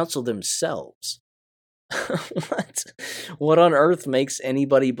can't counsel themselves. What on earth makes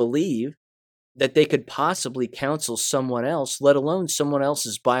anybody believe that they could possibly counsel someone else, let alone someone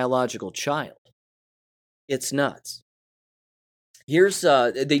else's biological child? It's nuts. Here's,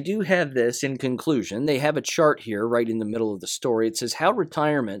 they do have this in conclusion. They have a chart here right in the middle of the story. It says how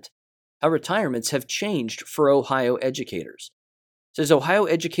retirements have changed for Ohio educators. It says Ohio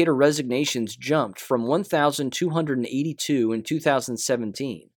educator resignations jumped from 1,282 in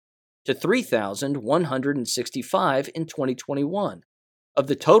 2017 to 3,165 in 2021. Of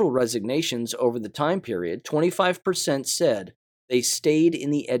the total resignations over the time period, 25% said they stayed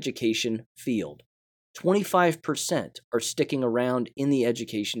in the education field. 25% are sticking around in the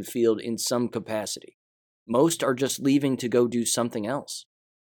education field in some capacity. Most are just leaving to go do something else.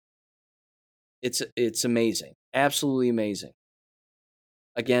 It's amazing. Absolutely amazing.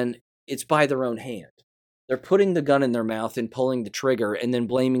 Again, it's by their own hand. They're putting the gun in their mouth and pulling the trigger and then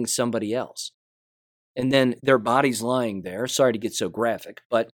blaming somebody else. And then their body's lying there. Sorry to get so graphic,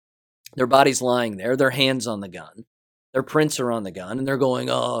 but their body's lying there. Their hands on the gun. Their prints are on the gun. And they're going,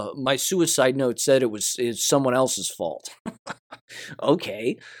 oh, my suicide note said it's someone else's fault.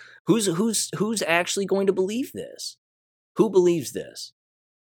 Okay. Who's actually going to believe this? Who believes this?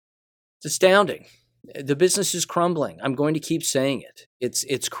 It's astounding. The business is crumbling. I'm going to keep saying it.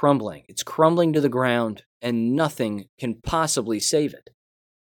 It's crumbling. It's crumbling to the ground, and nothing can possibly save it.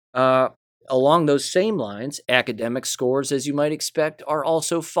 Along those same lines, academic scores, as you might expect, are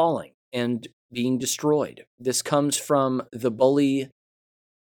also falling and being destroyed. This comes from the Bully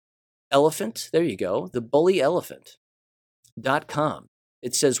Elephant. There you go. The BullyElephant.com.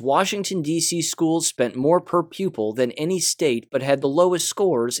 It says Washington, D.C. schools spent more per pupil than any state, but had the lowest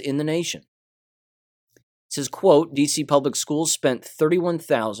scores in the nation. It says, quote, D.C. public schools spent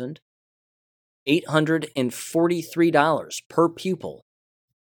 $31,843 per pupil,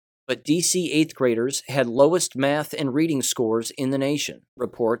 but D.C. 8th graders had lowest math and reading scores in the nation,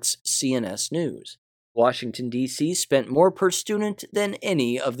 reports CNS News. Washington, D.C. spent more per student than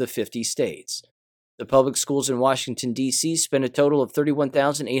any of the 50 states. The public schools in Washington, D.C. spent a total of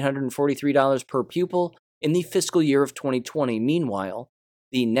 $31,843 per pupil in the fiscal year of 2020. Meanwhile,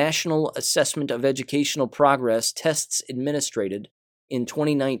 the National Assessment of Educational Progress tests administered in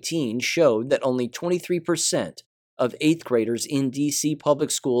 2019 showed that only 23% of 8th graders in D.C.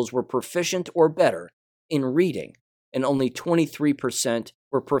 public schools were proficient or better in reading, and only 23%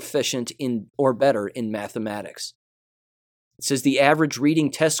 were proficient in or better in mathematics. It says the average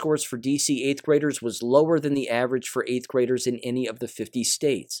reading test scores for DC 8th graders was lower than the average for 8th graders in any of the 50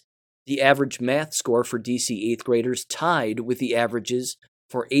 states. The average math score for DC 8th graders tied with the averages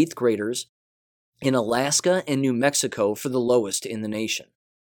for 8th graders in Alaska and New Mexico for the lowest in the nation.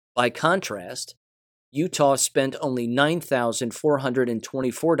 By contrast, Utah spent only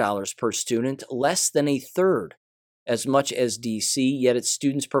 $9,424 per student, less than a third as much as D.C., yet its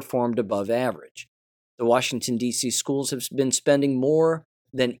students performed above average. The Washington, D.C. schools have been spending more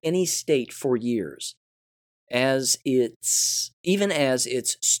than any state for years, even as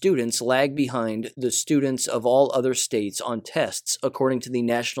its students lag behind the students of all other states on tests, according to the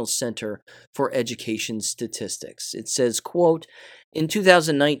National Center for Education Statistics. It says, quote, in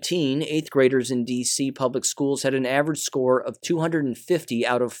 2019, 8th graders in D.C. public schools had an average score of 250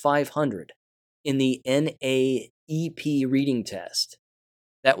 out of 500 in the NAEP reading test.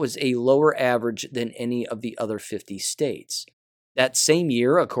 That was a lower average than any of the other 50 states. That same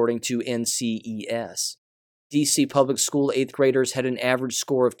year, according to NCES, D.C. public school 8th graders had an average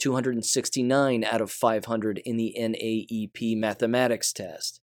score of 269 out of 500 in the NAEP mathematics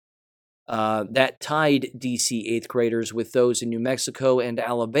test. That tied D.C. 8th graders with those in New Mexico and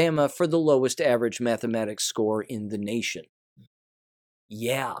Alabama for the lowest average mathematics score in the nation.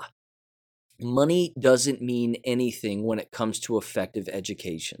 Yeah. Money doesn't mean anything when it comes to effective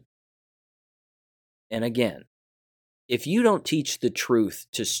education. And again, if you don't teach the truth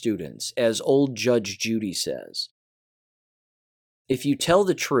to students, as old Judge Judy says, if you tell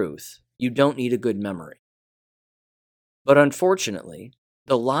the truth, you don't need a good memory. But unfortunately,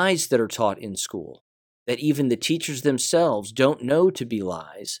 the lies that are taught in school, that even the teachers themselves don't know to be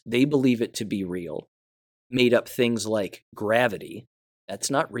lies, they believe it to be real, made up things like gravity.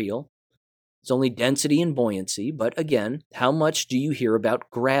 That's not real. It's only density and buoyancy, but again, how much do you hear about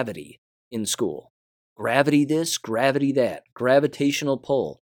gravity in school? Gravity this, gravity that, gravitational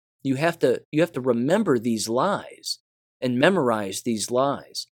pull. You have to remember these lies and memorize these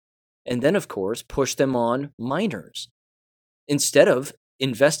lies. And then, of course, push them on minors instead of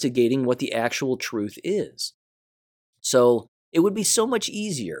investigating what the actual truth is. So it would be so much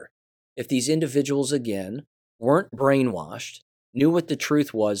easier if these individuals, again, weren't brainwashed, knew what the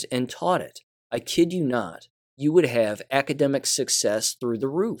truth was, and taught it. I kid you not, you would have academic success through the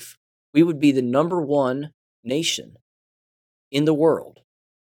roof. We would be the number one nation in the world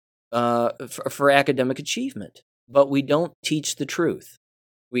for academic achievement. But we don't teach the truth.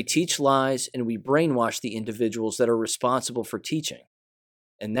 We teach lies and we brainwash the individuals that are responsible for teaching.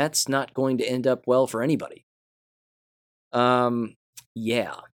 And that's not going to end up well for anybody.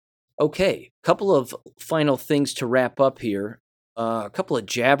 Yeah. Okay, couple of final things to wrap up here. A couple of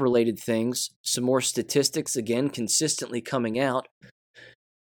jab-related things, some more statistics, again, consistently coming out.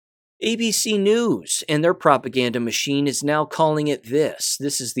 ABC News and their propaganda machine is now calling it this.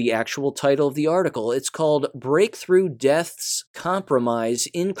 This is the actual title of the article. It's called Breakthrough Deaths Compromise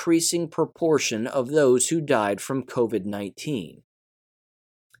Increasing Proportion of Those Who Died from COVID-19.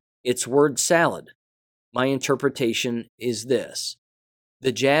 It's word salad. My interpretation is this.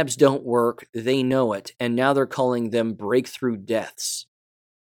 The jabs don't work, they know it, and now they're calling them breakthrough deaths.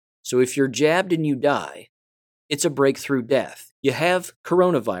 So if you're jabbed and you die, it's a breakthrough death. You have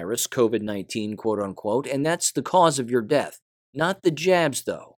coronavirus, COVID-19, quote unquote, and that's the cause of your death. Not the jabs,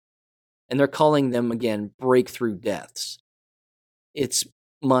 though. And they're calling them, again, breakthrough deaths. It's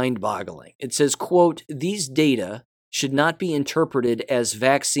mind-boggling. It says, quote, these data should not be interpreted as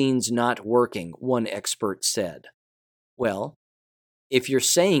vaccines not working, one expert said. Well, if you're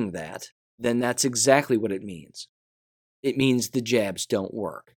saying that, then that's exactly what it means. It means the jabs don't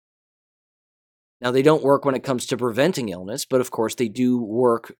work. Now, they don't work when it comes to preventing illness, but of course they do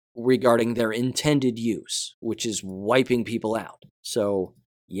work regarding their intended use, which is wiping people out. So,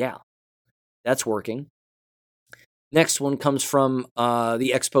 yeah, that's working. Next one comes from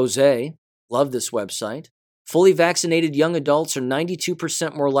the Expose. Love this website. Fully vaccinated young adults are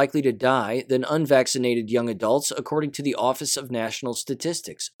 92% more likely to die than unvaccinated young adults, according to the Office of National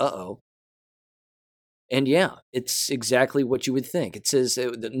Statistics. Uh-oh. And yeah, it's exactly what you would think. It says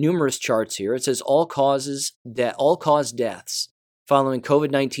the numerous charts here. It says all-cause deaths following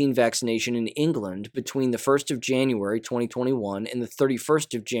COVID-19 vaccination in England between the 1st of January 2021 and the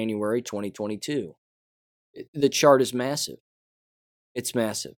 31st of January 2022. The chart is massive. It's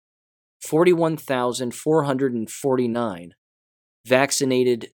massive. 41,449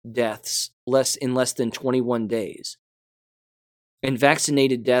 vaccinated deaths in less than 21 days. And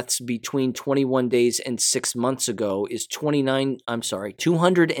vaccinated deaths between 21 days and 6 months ago is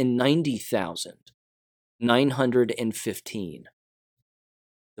 290,915.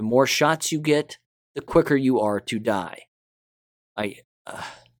 The more shots you get, the quicker you are to die.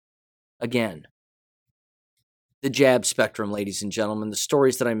 Again, the jab spectrum, ladies and gentlemen, the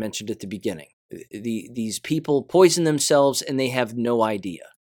stories that I mentioned at the beginning. These people poison themselves and they have no idea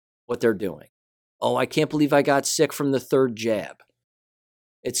what they're doing. Oh, I can't believe I got sick from the third jab.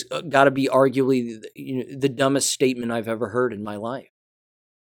 It's got to be arguably the dumbest statement I've ever heard in my life.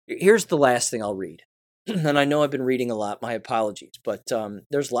 Here's the last thing I'll read. And I know I've been reading a lot, my apologies, but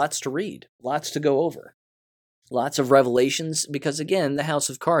there's lots to read, lots to go over. Lots of revelations because, again, the house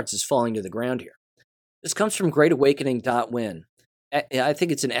of cards is falling to the ground here. This comes from greatawakening.win. I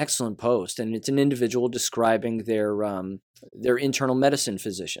think it's an excellent post, and it's an individual describing their internal medicine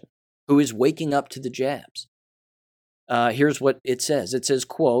physician who is waking up to the jabs. Here's what it says. It says,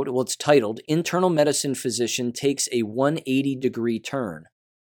 quote, well, it's titled, Internal Medicine Physician Takes a 180-Degree Turn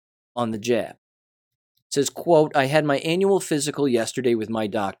on the Jab. It says, quote, I had my annual physical yesterday with my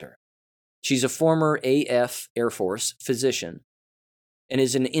doctor. She's a former AF Air Force physician and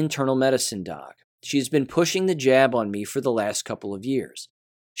is an internal medicine doc. She's been pushing the jab on me for the last couple of years.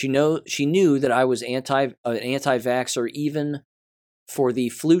 She knew that I was an anti-vaxxer even for the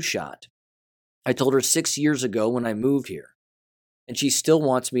flu shot. I told her 6 years ago when I moved here, and she still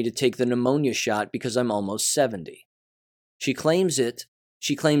wants me to take the pneumonia shot because I'm almost 70. She claims it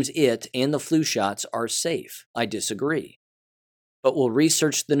and the flu shots are safe. I disagree. But we'll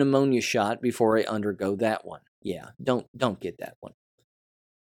research the pneumonia shot before I undergo that one. Yeah, don't get that one.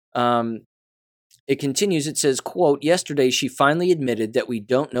 It continues, it says, quote, yesterday she finally admitted that we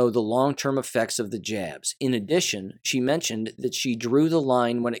don't know the long-term effects of the jabs. In addition, she mentioned that she drew the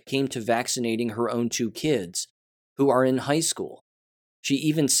line when it came to vaccinating her own 2 kids who are in high school. She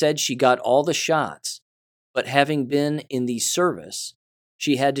even said she got all the shots, but having been in the service,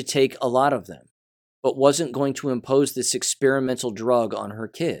 she had to take a lot of them, but wasn't going to impose this experimental drug on her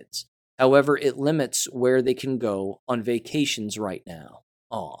kids. However, it limits where they can go on vacations right now.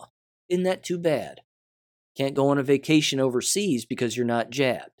 Aw. Isn't that too bad? Can't go on a vacation overseas because you're not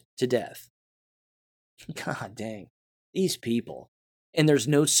jabbed to death. God dang. These people. And there's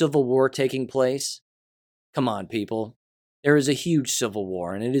no civil war taking place? Come on, people. There is a huge civil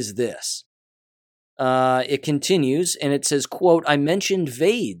war, and it is this. It continues, and it says, quote, I mentioned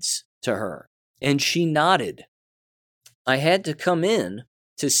VAIDS to her, and she nodded. I had to come in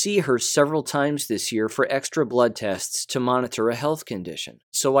to see her several times this year for extra blood tests to monitor a health condition.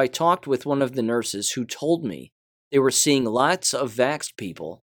 So I talked with one of the nurses who told me they were seeing lots of vaxxed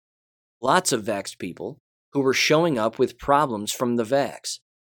people who were showing up with problems from the vax.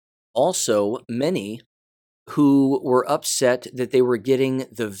 Also, many who were upset that they were getting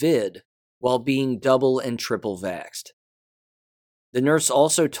the vid while being double and triple vaxxed. The nurse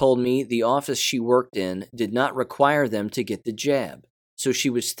also told me the office she worked in did not require them to get the jab. So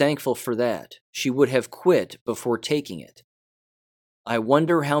she was thankful for that. She would have quit before taking it. I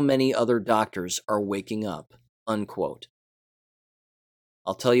wonder how many other doctors are waking up, unquote.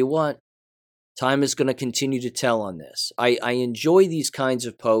 I'll tell you what, time is going to continue to tell on this. I enjoy these kinds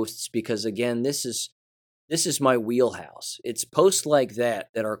of posts because, again, this is my wheelhouse. It's posts like that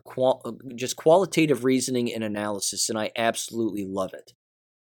are just qualitative reasoning and analysis, and I absolutely love it.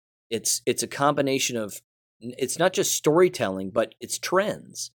 It's a combination of, it's not just storytelling, but it's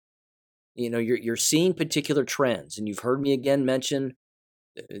trends. You know, you're seeing particular trends, and you've heard me again mention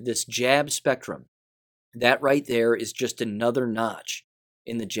this jab spectrum. That right there is just another notch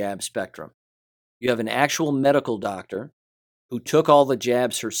in the jab spectrum. You have an actual medical doctor who took all the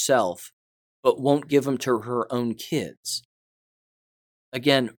jabs herself, but won't give them to her own kids.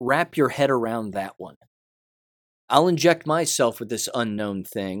 Again, wrap your head around that one. I'll inject myself with this unknown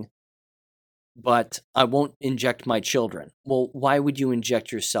thing, but I won't inject my children. Well, why would you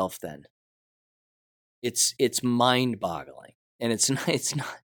inject yourself then? It's mind-boggling, and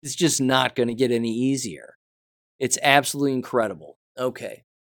it's just not going to get any easier. It's absolutely incredible. Okay,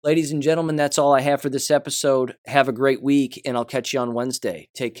 ladies and gentlemen, that's all I have for this episode. Have a great week, and I'll catch you on Wednesday.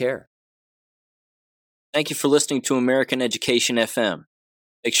 Take care. Thank you for listening to American Education FM.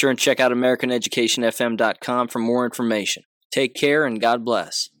 Make sure and check out AmericanEducationFM.com for more information. Take care, and God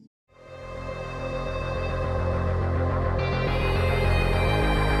bless.